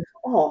get them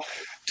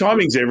off.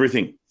 Timing's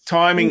everything.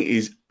 Timing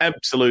is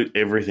absolute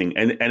everything.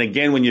 And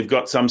again, when you've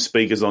got some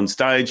speakers on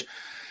stage,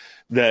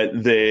 that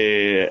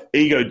their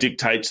ego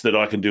dictates that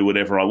I can do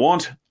whatever I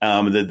want,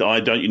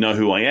 that don't you know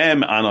who I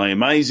am? Aren't I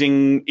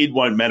amazing? It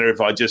won't matter if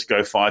I just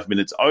go 5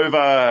 minutes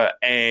over.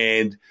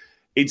 And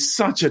it's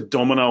such a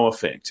domino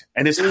effect.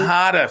 And it's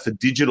harder for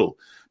digital,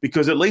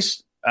 because at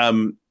least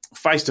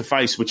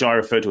face-to-face, which I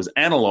refer to as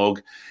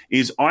analog,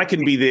 is I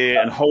can be there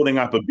and holding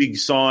up a big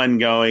sign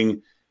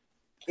going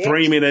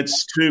 3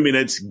 minutes, 2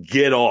 minutes,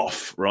 get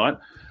off, right?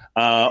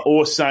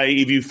 Or say,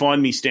 if you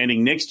find me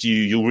standing next to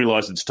you, you'll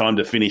realise it's time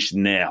to finish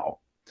now.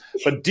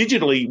 But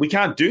digitally, we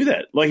can't do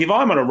that. Like, if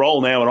I'm on a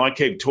roll now and I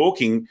keep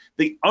talking,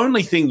 the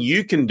only thing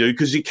you can do,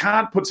 because you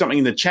can't put something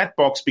in the chat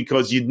box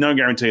because you'd no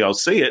guarantee I'll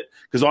see it,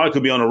 because I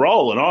could be on a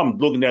roll and I'm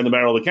looking down the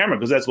barrel of the camera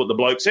because that's what the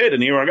bloke said,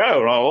 and here I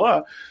go, blah, blah,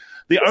 blah.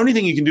 The only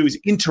thing you can do is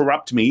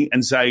interrupt me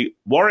and say,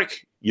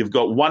 Warwick, you've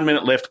got 1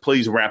 minute left,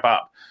 please wrap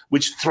up,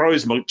 which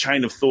throws my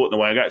chain of thought in the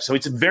way I go. So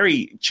it's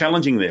very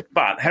challenging there.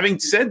 But having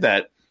said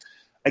that,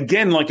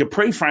 again, like a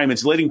pre-frame,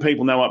 it's letting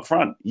people know up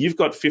front, you've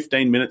got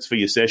 15 minutes for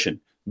your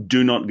session.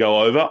 do not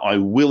go over. I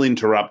will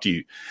interrupt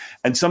you.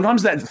 And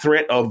sometimes that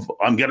threat of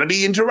I'm going to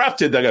be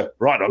interrupted, they go,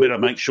 right, I better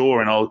make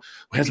sure. And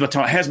how's my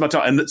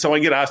time? And so I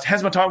get asked,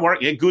 how's my time,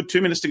 Warwick? Yeah, good.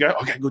 2 minutes to go.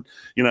 Okay, good.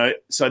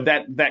 So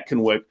that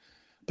can work.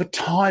 But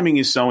timing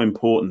is so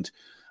important.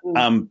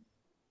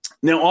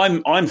 Now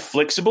I'm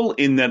flexible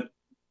in that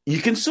you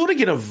can sort of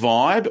get a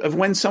vibe of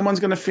when someone's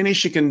going to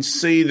finish. You can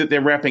see that they're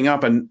wrapping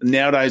up. And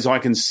nowadays I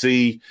can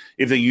see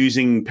if they're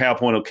using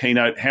PowerPoint or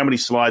Keynote, how many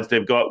slides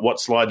they've got, what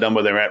slide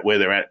number they're at, where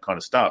they're at, kind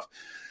of stuff.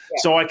 Yeah.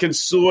 So I can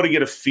sort of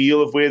get a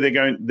feel of where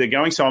they're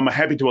going. So I'm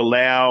happy to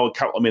allow a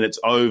couple of minutes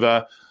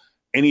over.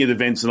 Any of the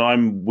events that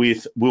I'm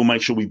with, we'll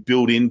make sure we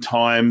build in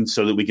time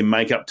so that we can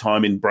make up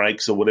time in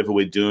breaks or whatever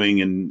we're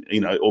doing, and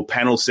or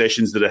panel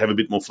sessions that have a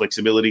bit more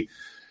flexibility.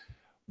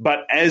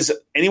 But as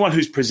anyone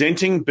who's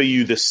presenting, be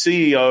you the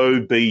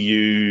CEO, be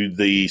you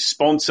the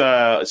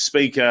sponsor,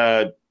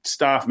 speaker,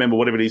 staff member,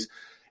 whatever it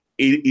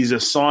is a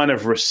sign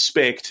of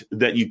respect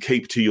that you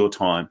keep to your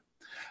time.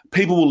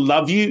 People will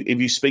love you if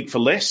you speak for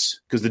less,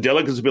 because the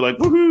delegates will be like,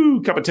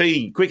 woohoo, cup of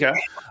tea, quicker.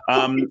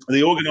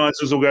 The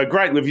organisers will go,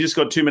 great, we've just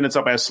got 2 minutes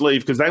up our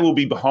sleeve, because they will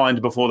be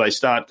behind before they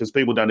start because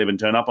people don't even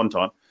turn up on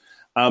time.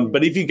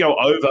 But if you go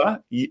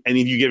over, and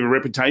if you get a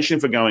reputation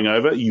for going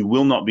over, you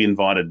will not be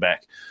invited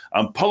back.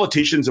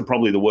 Politicians are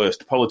probably the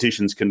worst.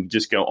 Politicians can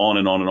just go on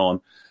and on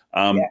and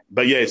on.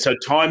 But, so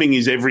timing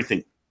is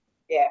everything.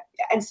 Yeah,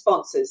 and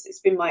sponsors. It's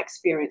been my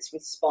experience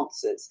with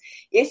sponsors.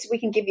 Yes, we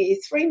can give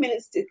you 3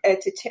 minutes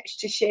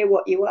to share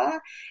what you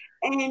are.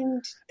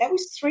 And that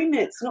was 3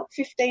 minutes, not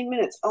 15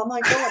 minutes. Oh,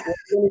 my God,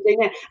 what are we going to do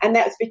now? And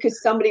that's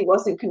because somebody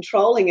wasn't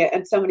controlling it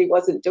and somebody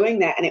wasn't doing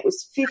that. And it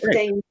was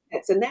 15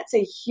 minutes. And that's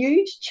a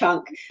huge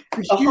chunk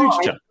behind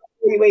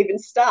before you even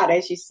start,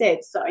 as you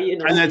said. So,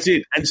 And that's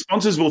it. And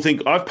sponsors will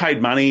think, I've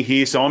paid money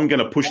here, so I'm going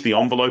to push the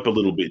envelope a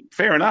little bit.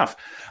 Fair enough.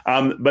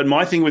 But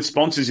my thing with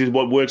sponsors is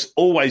what works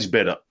always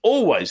better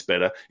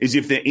is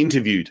if they're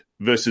interviewed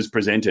versus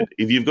presented.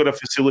 If you've got a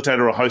facilitator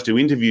or a host who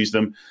interviews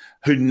them,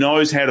 who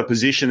knows how to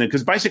position it,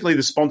 because basically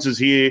the sponsor's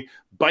here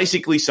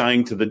basically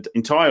saying to the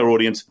entire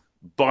audience,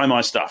 buy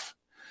my stuff.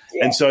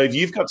 Yeah. And so if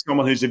you've got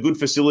someone who's a good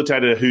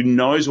facilitator who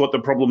knows what the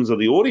problems of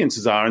the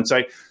audiences are and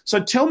say,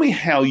 so tell me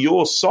how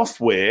your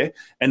software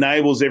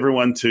enables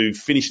everyone to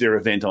finish their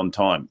event on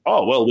time.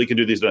 Oh, well, we can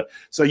do this.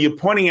 So you're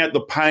pointing out the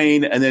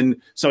pain, and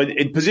then so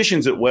it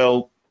positions it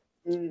well.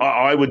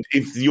 I would,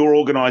 if you're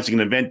organising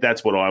an event,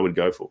 that's what I would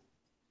go for.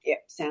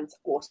 Yep, sounds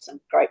awesome.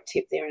 Great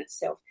tip there in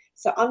itself.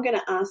 So I'm going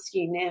to ask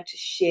you now to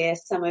share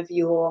some of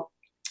your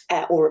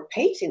or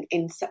repeat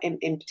in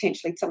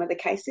potentially some of the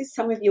cases,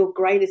 some of your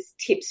greatest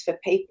tips for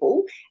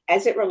people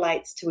as it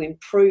relates to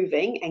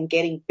improving and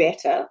getting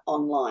better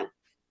online.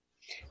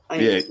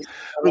 And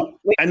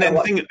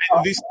then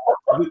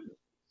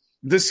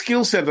the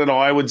skill set that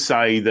I would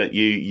say that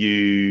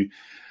you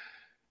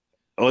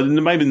or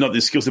maybe not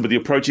the skill set, but the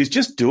approach is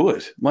just do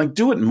it. Like,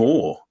 do it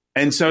more.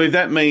 And so if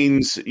that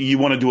means you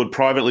want to do it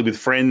privately with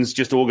friends,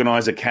 just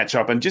organise a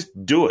catch-up and just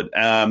do it.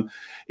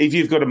 If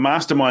you've got a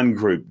mastermind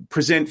group,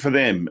 present for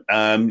them.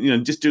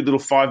 Just do little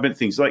 5-minute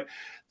things. Like,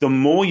 the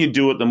more you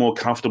do it, the more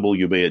comfortable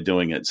you'll be at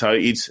doing it. So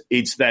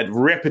it's that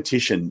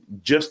repetition.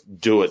 Just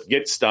do it.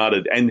 Get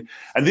started. And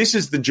this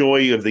is the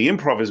joy of the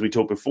improv, as we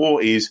talked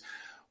before, is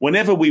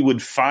whenever we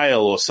would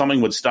fail or something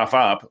would stuff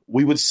up,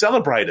 we would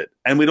celebrate it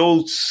and we'd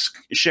all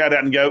shout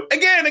out and go,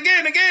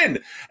 again.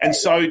 And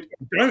so,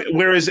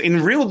 whereas in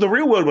the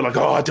real world, we're like,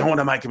 oh, I don't want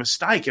to make a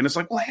mistake. And it's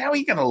like, well, how are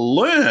you going to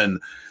learn?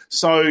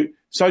 So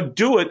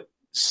do it,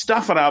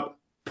 stuff it up,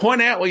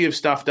 point out where you've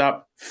stuffed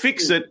up,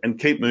 fix it, and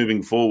keep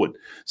moving forward.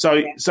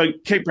 So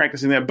keep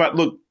practicing that. But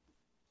look,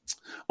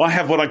 I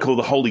have what I call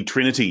the Holy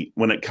Trinity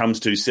when it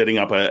comes to setting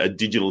up a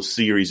digital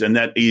series, and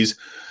that is,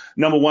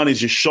 number one is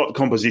your shot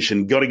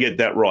composition. Got to get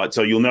that right.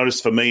 So you'll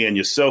notice for me and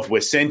yourself, we're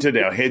centered.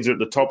 Our heads are at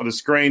the top of the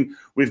screen.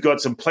 We've got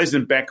some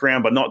pleasant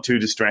background, but not too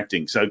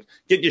distracting. So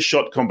get your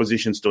shot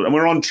composition sorted. And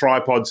we're on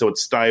tripod, so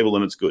it's stable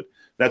and it's good.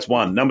 That's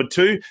one. Number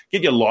two,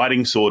 get your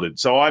lighting sorted.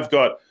 So I've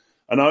got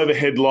an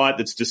overhead light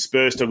that's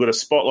dispersed. I've got a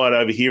spotlight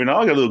over here, and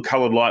I've got a little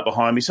coloured light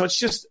behind me. So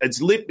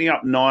it's lit me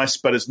up nice,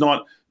 but it's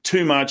not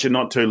too much and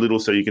not too little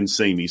so you can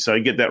see me.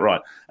 So get that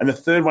right. And the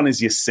third one is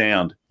your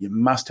sound. You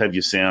must have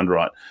your sound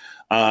right.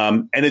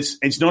 And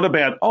it's not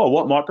about,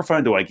 what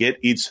microphone do I get?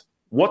 It's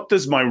what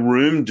does my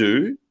room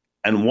do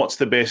and what's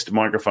the best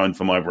microphone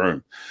for my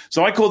room?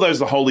 So I call those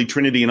the Holy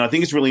Trinity, and I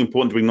think it's really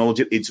important to acknowledge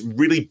it. It's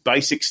really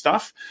basic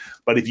stuff,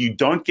 but if you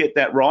don't get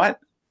that right,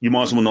 you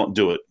might as well not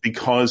do it,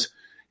 because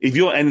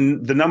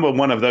and the number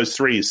one of those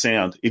three is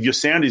sound. If your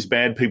sound is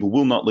bad, people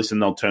will not listen.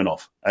 They'll turn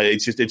off.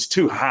 It's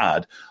too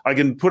hard. I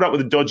can put up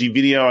with a dodgy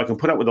video. I can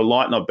put up with a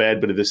light not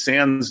bad, but if the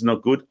sound's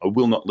not good, I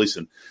will not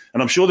listen.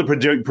 And I'm sure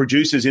the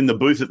producers in the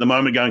booth at the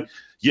moment going,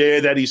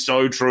 yeah, that is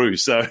so true.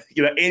 So,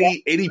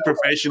 any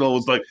professional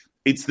is like,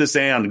 it's the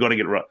sound. Got to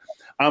get it right.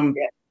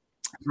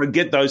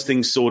 Get those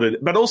things sorted,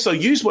 but also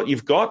use what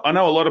you've got. I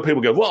know a lot of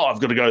people go, well, I've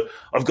got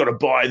to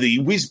buy the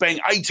Whizbang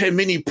A10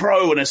 Mini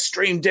Pro and a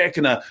Stream Deck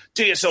and a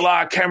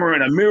DSLR camera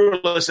and a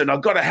mirrorless, and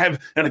I've got to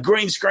have and a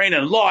green screen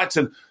and lights,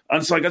 and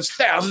it's like it's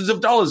thousands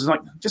of dollars. It's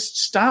like,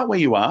 just start where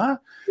you are.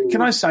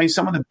 Can I say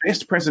some of the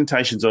best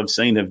presentations I've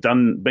seen have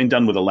been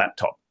done with a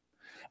laptop?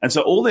 And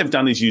so all they've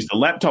done is use the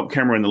laptop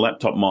camera and the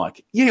laptop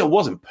mic. Yeah, it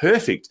wasn't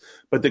perfect,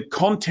 but the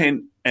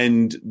content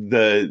and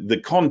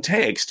the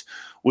context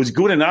was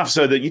good enough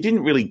so that you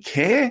didn't really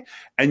care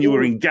and you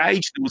were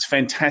engaged. It was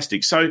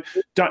fantastic. So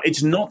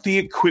it's not the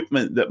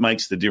equipment that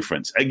makes the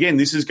difference. Again,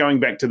 this is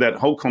going back to that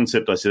whole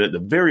concept I said at the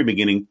very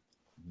beginning,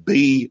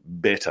 be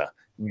better,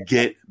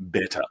 get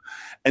better.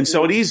 And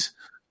so it is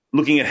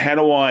looking at how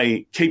do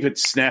I keep it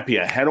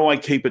snappier? How do I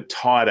keep it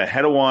tighter?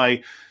 How do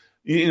I,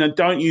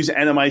 don't use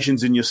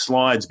animations in your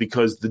slides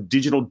because the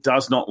digital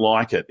does not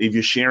like it. If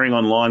you're sharing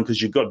online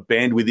because you've got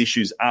bandwidth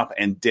issues up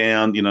and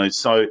down,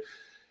 so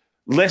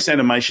less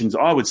animations,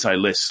 I would say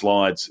less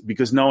slides,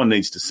 because no one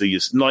needs to see you.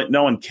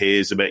 No one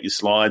cares about your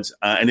slides.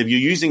 And if you're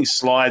using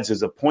slides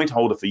as a point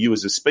holder for you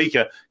as a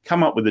speaker,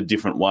 come up with a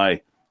different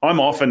way.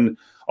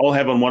 I'll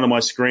have on one of my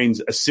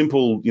screens a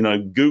simple,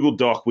 Google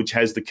Doc, which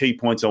has the key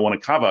points I want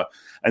to cover.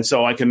 And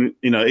so I can,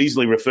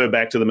 easily refer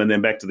back to them and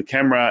then back to the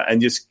camera and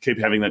just keep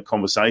having that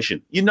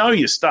conversation. You know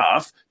your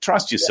stuff,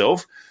 trust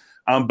yourself,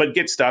 but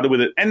get started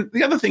with it. And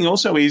the other thing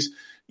also is,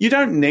 you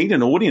don't need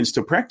an audience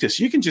to practice.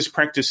 You can just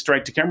practice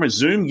straight to camera.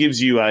 Zoom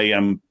gives you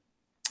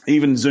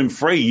even Zoom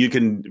free, you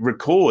can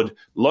record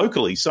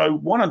locally. So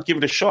why not give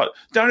it a shot?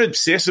 Don't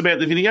obsess about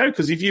the video,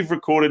 because if you've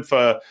recorded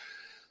for,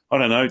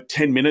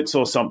 10 minutes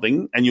or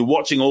something, and you're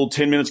watching all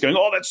 10 minutes going,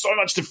 oh, that's so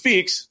much to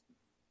fix,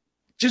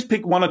 just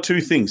pick one or two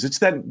things. It's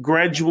that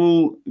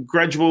gradual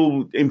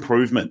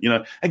improvement.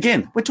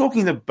 Again, we're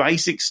talking the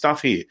basic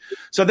stuff here.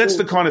 So that's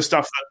the kind of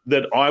stuff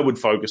that I would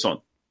focus on.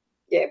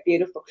 Yeah,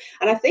 beautiful.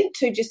 And I think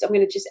too, I'm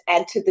going to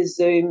add to the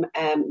Zoom,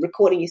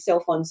 recording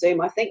yourself on Zoom.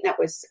 I think that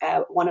was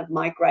one of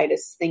my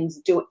greatest things,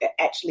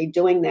 actually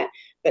doing that.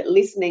 But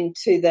listening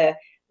to the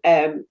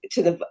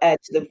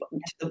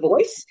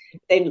voice,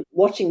 then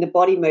watching the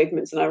body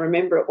movements. And I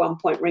remember at one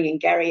point ringing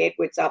Gary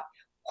Edwards up.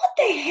 What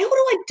the hell do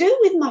I do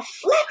with my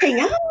flapping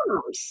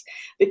arms?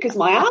 Because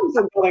my arms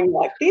are going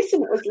like this,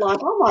 and it was like,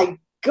 oh my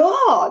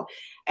God.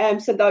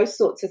 So those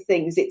sorts of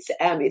things,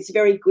 it's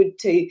very good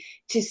to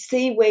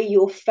see where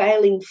you're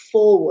failing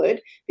forward,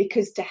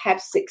 because to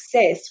have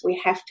success,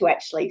 we have to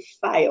actually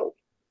fail.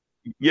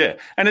 Yeah,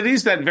 and it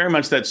is that very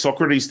much that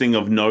Socrates thing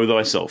of know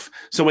thyself.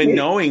 So we're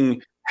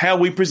knowing how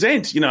we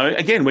present.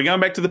 Again, we're going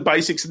back to the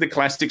basics and the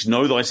classics,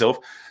 know thyself.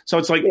 So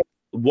it's like,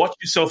 watch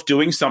yourself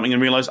doing something and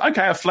realize,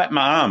 okay, I flap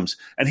my arms.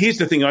 And here's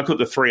the thing, I put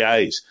the 3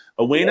 A's,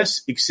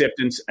 awareness,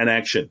 acceptance, and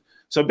action.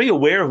 So be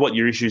aware of what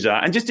your issues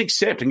are and just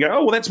accept and go,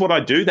 oh, well, that's what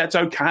I do. That's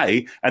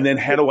okay. And then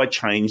how do I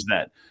change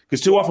that? Because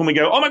too often we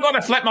go, oh, my God,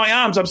 I flap my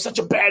arms. I'm such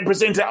a bad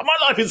presenter.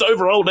 My life is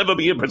over. I'll never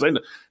be a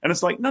presenter. And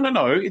it's like,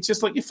 no. It's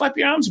just like you flap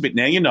your arms a bit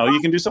now. You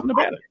can do something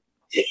about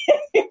it.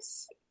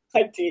 Yes,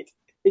 I did.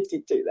 I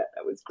did do that.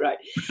 That was great.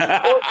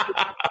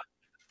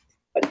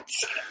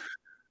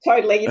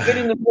 Totally. You've been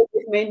in the book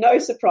with me. No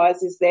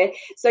surprises there.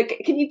 So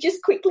can you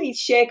just quickly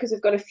share, because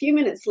we've got a few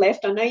minutes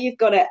left. I know you've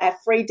got a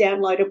free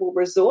downloadable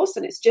resource,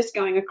 and it's just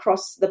going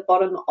across the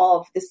bottom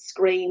of the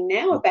screen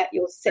now about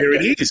your second. There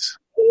it is.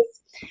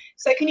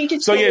 So can you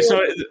just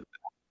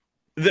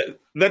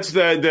that's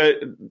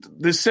the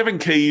 7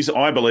 keys,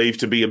 I believe,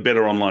 to be a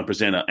better online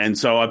presenter. And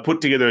so I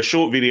put together a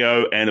short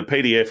video and a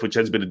PDF, which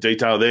has a bit of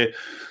detail there.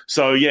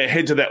 So,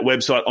 head to that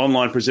website,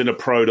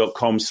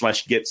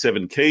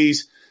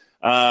 onlinepresenterpro.com/get7keys.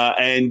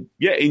 And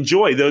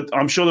enjoy.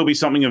 I'm sure there'll be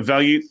something of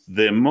value.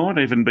 There might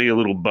even be a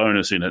little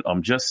bonus in it.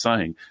 I'm just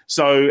saying.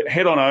 So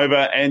head on over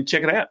and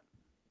check it out.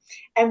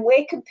 And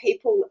where can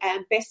people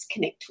best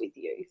connect with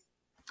you?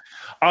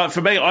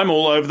 For me, I'm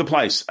all over the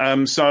place.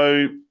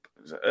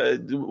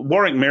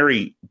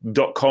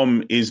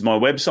 WarwickMerry.com is my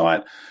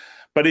website.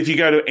 But if you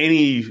go to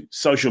any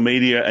social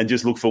media and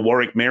just look for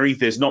Warwick Merry,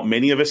 there's not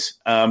many of us.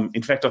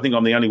 In fact, I think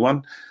I'm the only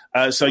one.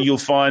 So you'll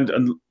find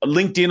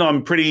LinkedIn.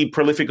 I'm pretty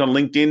prolific on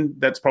LinkedIn.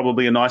 That's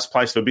probably a nice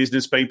place for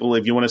business people.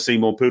 If you want to see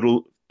more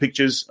poodle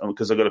pictures,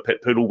 because I've got a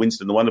pet poodle,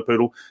 Winston the Wonder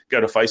Poodle,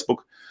 go to Facebook.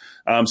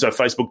 So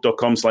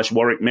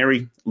facebook.com/Warwick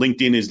Merry.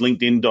 LinkedIn is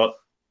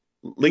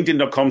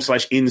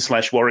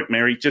linkedin.com/in/Warwick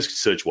Merry. Just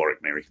search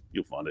Warwick Merry.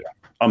 You'll find it.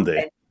 I'm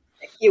there.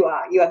 You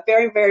are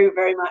very, very,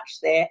 very much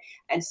there,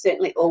 and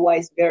certainly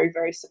always very,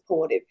 very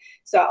supportive.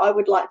 So I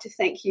would like to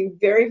thank you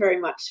very, very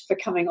much for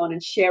coming on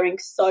and sharing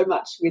so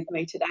much with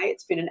me today.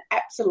 It's been an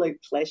absolute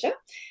pleasure.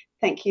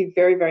 Thank you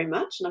very, very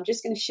much. And I'm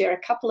just going to share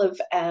a couple of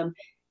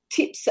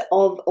tips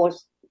or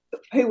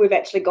who we've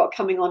actually got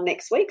coming on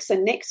next week. So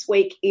next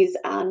week is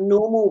our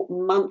normal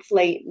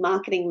monthly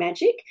marketing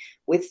magic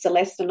with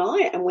Celeste and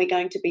I, and we're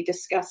going to be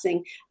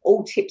discussing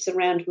all tips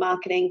around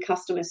marketing,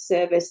 customer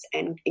service,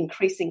 and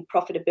increasing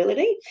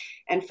profitability.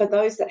 And for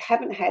those that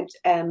haven't had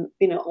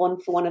been on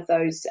for one of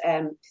those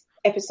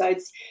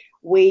episodes,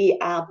 We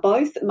are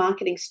both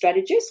marketing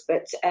strategists,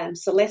 but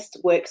Celeste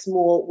works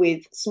more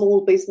with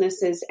small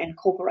businesses and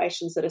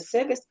corporations that are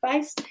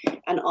service-based,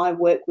 and I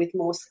work with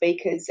more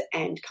speakers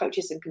and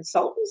coaches and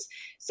consultants.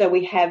 So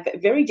we have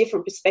very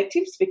different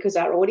perspectives because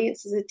our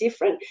audiences are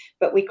different,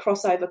 but we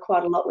cross over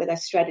quite a lot with our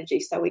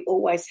strategy. So we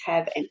always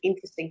have an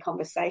interesting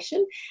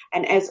conversation.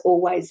 And as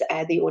always,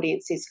 the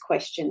audience's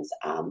questions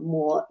are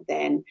more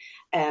than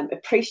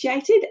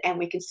appreciated, and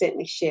we can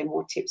certainly share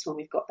more tips when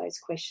we've got those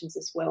questions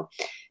as well.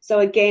 So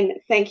again,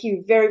 thank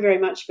you very, very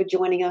much for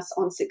joining us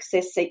on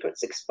Success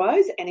Secrets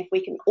Exposed. And if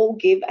we can all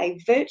give a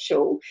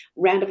virtual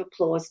round of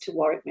applause to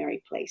Warwick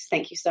Merry, please.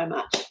 Thank you so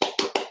much.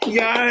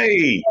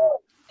 Yay!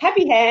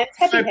 Happy hands.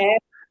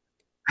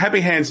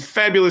 Happy hands.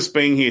 Fabulous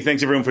being here.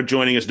 Thanks, everyone, for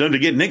joining us. Don't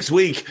forget, next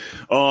week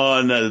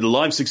on the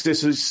Live Success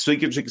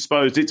Secrets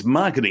Exposed, it's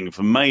Marketing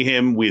for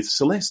Mayhem with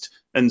Celeste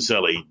and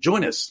Sally.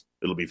 Join us.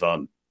 It'll be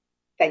fun.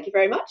 Thank you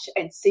very much,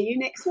 and see you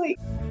next week.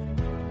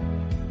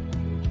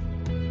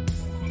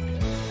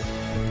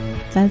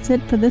 That's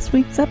it for this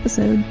week's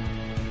episode.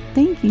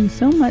 Thank you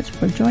so much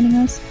for joining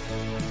us.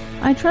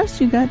 I trust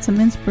you got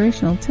some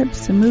inspirational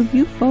tips to move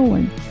you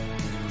forward.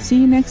 See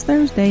you next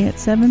Thursday at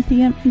 7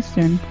 p.m.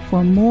 Eastern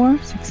for more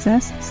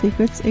Success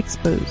Secrets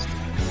Exposed.